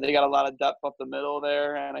 I think they got a lot of depth up the middle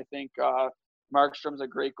there, and I think Markstrom's a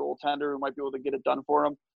great goaltender who might be able to get it done for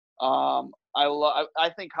him. I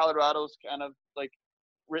think Colorado's kind of like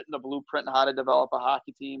written the blueprint on how to develop a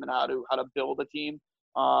hockey team and how to build a team.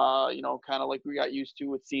 You know, kind of like we got used to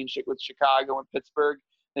with seeing shit with Chicago and Pittsburgh.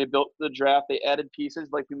 They built the draft. They added pieces,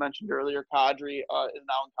 like we mentioned earlier. Kadri is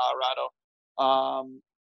now in Colorado.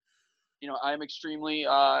 You know, I'm extremely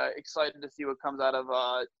excited to see what comes out of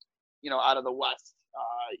you know, out of the West.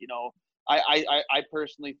 You know, I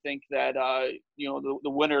personally think that you know, the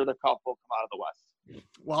winner of the cup will come out of the West.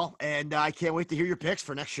 Well, and I can't wait to hear your picks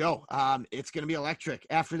for next show. It's going to be electric.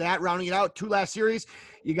 After that, rounding it out, 2 last series,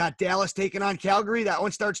 you got Dallas taking on Calgary. That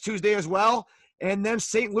one starts Tuesday as well. And then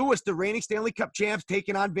St. Louis, the reigning Stanley Cup champs,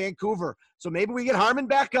 taking on Vancouver. So maybe we get Harmon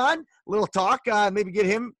back on, a little talk, maybe get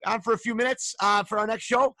him on for a few minutes for our next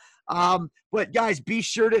show. But guys, be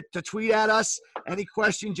sure to tweet at us. Any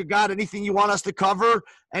questions you got, anything you want us to cover,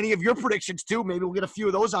 any of your predictions too. Maybe we'll get a few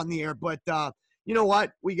of those on the air. But you know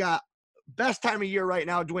what? We got best time of year right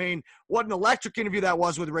now, Dwayne. What an electric interview that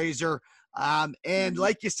was with Razor. And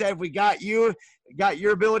like you said, we got your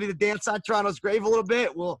ability to dance on Toronto's grave a little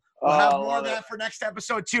bit. We'll have more of that for next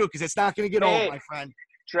episode too, because it's not going to get old, my friend.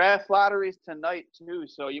 Draft lotteries tonight too,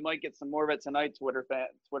 so you might get some more of it tonight, Twitter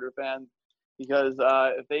fans. Because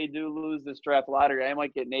if they do lose this draft lottery, I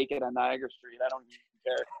might get naked on Niagara Street. I don't even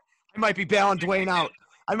care. I might be bailing Dwayne out.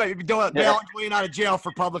 I might be bailing Dwayne out of jail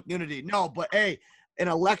for public nudity. No, but hey, an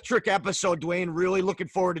electric episode, Dwayne. Really looking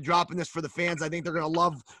forward to dropping this for the fans. I think they're going to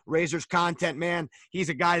love Razor's content, man. He's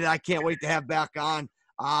a guy that I can't wait to have back on.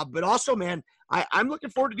 But also, man, I'm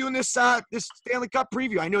looking forward to doing this this Stanley Cup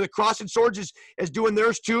preview. I know that Cross and Swords is doing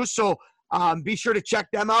theirs too, so be sure to check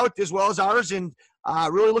them out as well as ours. And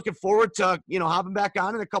really looking forward to, you know, hopping back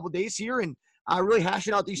on in a couple days here and really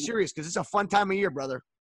hashing out these series, because it's a fun time of year, brother.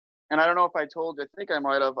 And I don't know if I told you, I think I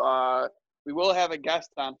might have. We will have a guest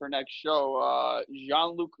on for next show.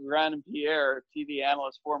 Jean-Luc Grandpierre, TV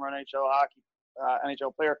analyst, former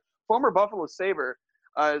NHL player, former Buffalo Sabre,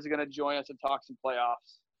 is going to join us and talk some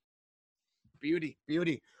playoffs. Beauty.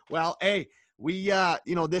 Well, hey, we,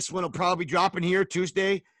 you know, this one will probably be dropping here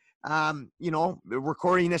Tuesday. You know, we're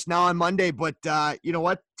recording this now on Monday, but you know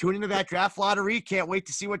what? Tune into that draft lottery. Can't wait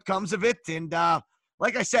to see what comes of it. And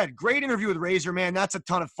like I said, great interview with Razor, man. That's a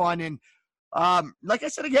ton of fun. And like I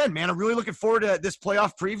said again, man, I'm really looking forward to this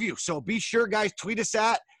playoff preview. So be sure, guys, tweet us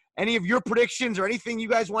at any of your predictions or anything you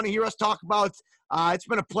guys want to hear us talk about. It's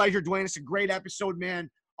been a pleasure, Dwayne. It's a great episode,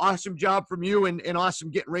 man. Awesome job from you and awesome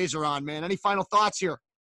getting Razor on, man. Any final thoughts here?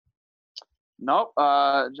 Nope.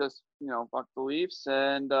 Just, you know, fuck the Leafs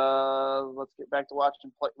and let's get back to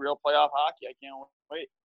watching real playoff hockey. I can't wait.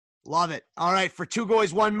 Love it. All right. For Two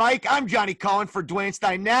Goalies, One Mike, I'm Johnny Cohen for Dwayne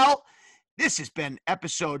Steinell. This has been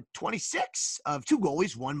episode 26 of Two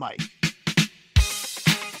Goalies, One Mike.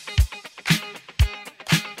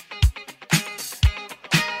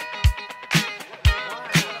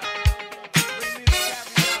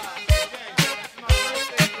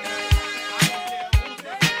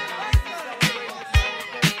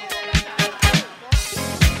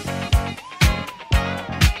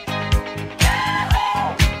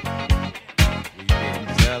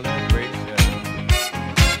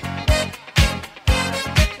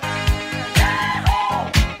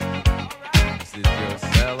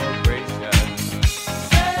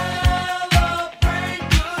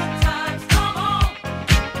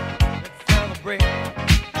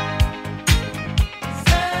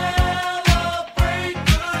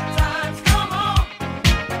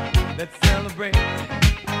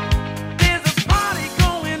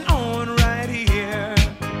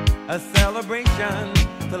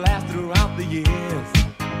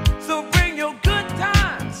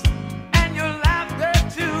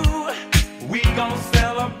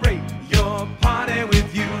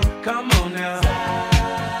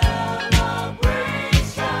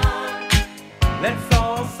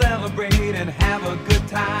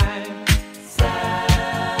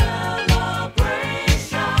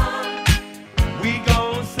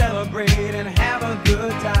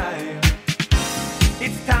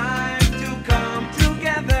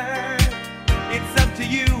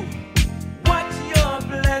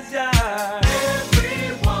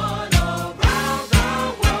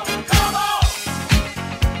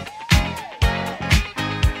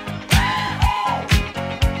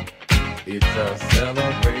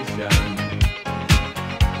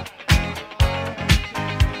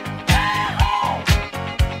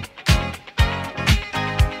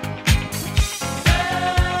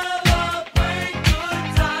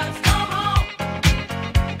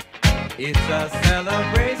 It's a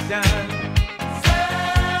celebration.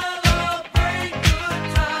 Celebrate good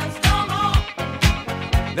times, come on.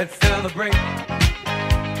 Let's celebrate.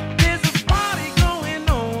 There's a party going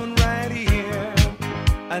on right here.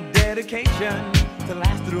 celebration to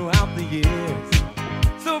last throughout the years.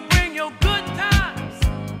 So bring your good times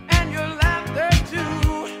and your laughter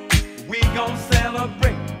too. We gon'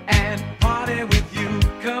 celebrate and party with you.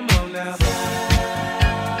 Come on now.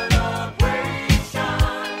 Celebration.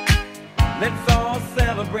 Let's all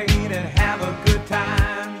celebrate and have a good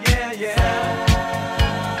time. Yeah, yeah.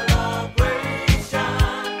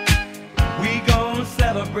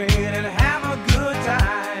 Celebrate and have a good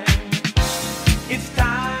time. It's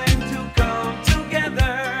time to come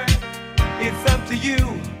together. It's up to you.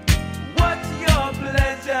 What's your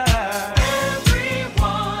pleasure?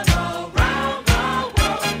 Everyone around the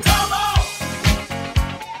world, come on!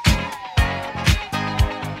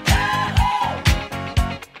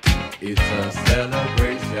 It's a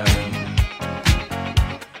celebration.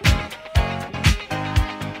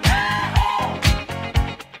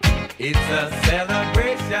 It's a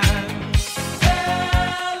celebration.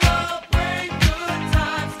 Celebrate good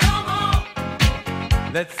times, come on.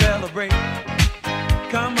 Let's celebrate.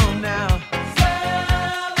 Come on now.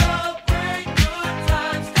 Celebrate good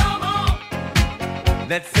times, come on.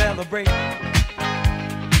 Let's celebrate.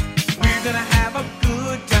 We're gonna have a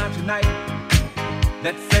good time tonight.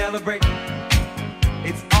 Let's celebrate.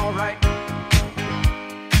 It's alright.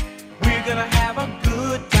 We're gonna have a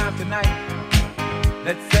good time tonight.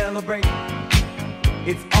 Let's celebrate.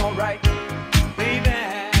 It's alright, baby.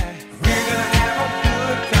 We're gonna have a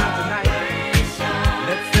good time tonight.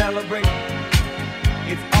 Let's celebrate.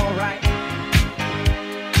 It's alright.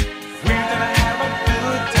 We're gonna have a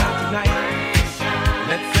good time tonight.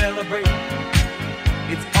 Let's celebrate.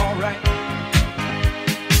 It's alright.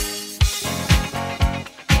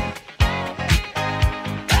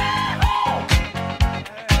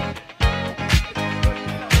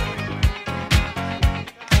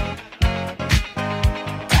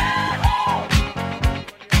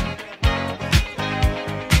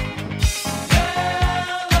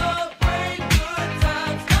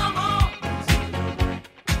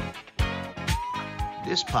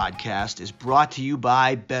 This podcast is brought to you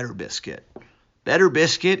by Better Biscuit. Better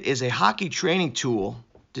Biscuit is a hockey training tool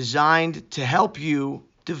designed to help you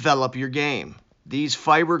develop your game. These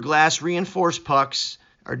fiberglass reinforced pucks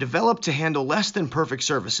are developed to handle less than perfect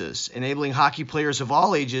surfaces, enabling hockey players of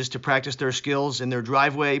all ages to practice their skills in their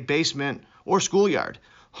driveway, basement, or schoolyard,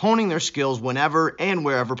 honing their skills whenever and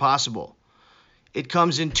wherever possible. It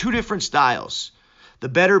comes in 2 different styles. The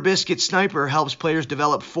Better Biscuit Sniper helps players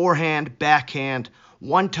develop forehand, backhand,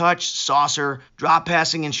 one-touch, saucer, drop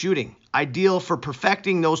passing, and shooting, ideal for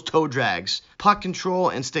perfecting those toe drags, puck control,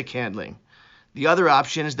 and stick handling. The other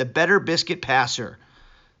option is the Better Biscuit Passer.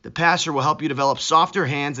 The Passer will help you develop softer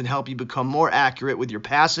hands and help you become more accurate with your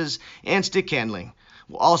passes and stick handling.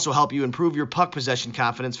 Will also help you improve your puck possession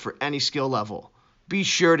confidence for any skill level. Be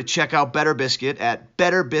sure to check out Better Biscuit at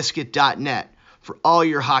betterbiscuit.net for all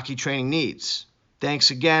your hockey training needs. Thanks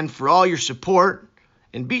again for all your support.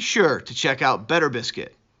 And be sure to check out Better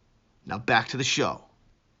Biscuit. Now back to the show.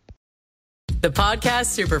 The Podcast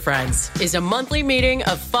Super Friends is a monthly meeting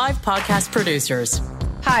of 5 podcast producers.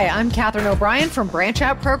 Hi, I'm Catherine O'Brien from Branch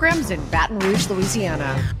Out Programs in Baton Rouge,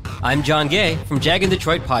 Louisiana. I'm John Gay from Jag and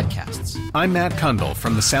Detroit Podcasts. I'm Matt Kundle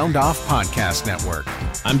from the Sound Off Podcast Network.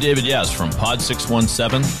 I'm David Yaz from Pod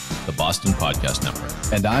 617, the Boston Podcast Network.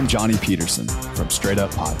 And I'm Johnny Peterson from Straight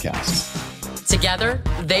Up Podcasts. Together,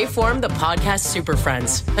 they form the Podcast Super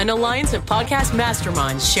Friends, an alliance of podcast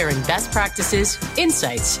masterminds sharing best practices,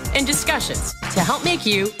 insights, and discussions to help make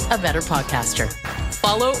you a better podcaster.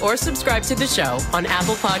 Follow or subscribe to the show on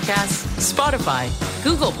Apple Podcasts, Spotify,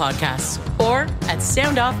 Google Podcasts, or at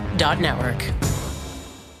soundoff.network.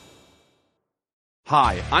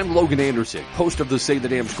 Hi, I'm Logan Anderson, host of the Say the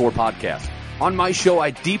Damn Score podcast. On my show,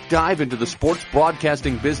 I deep dive into the sports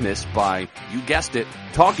broadcasting business by, you guessed it,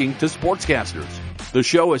 talking to sportscasters. The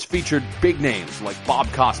show has featured big names like Bob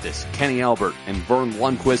Costas, Kenny Albert, and Vern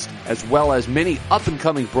Lundquist, as well as many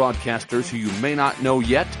up-and-coming broadcasters who you may not know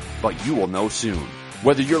yet, but you will know soon.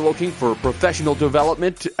 Whether you're looking for professional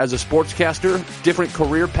development as a sportscaster, different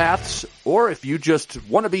career paths, or if you just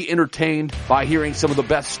want to be entertained by hearing some of the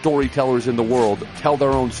best storytellers in the world tell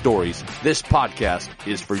their own stories, this podcast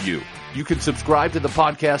is for you. You can subscribe to the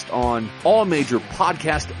podcast on all major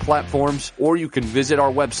podcast platforms, or you can visit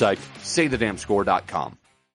our website, saythedamnscore.com.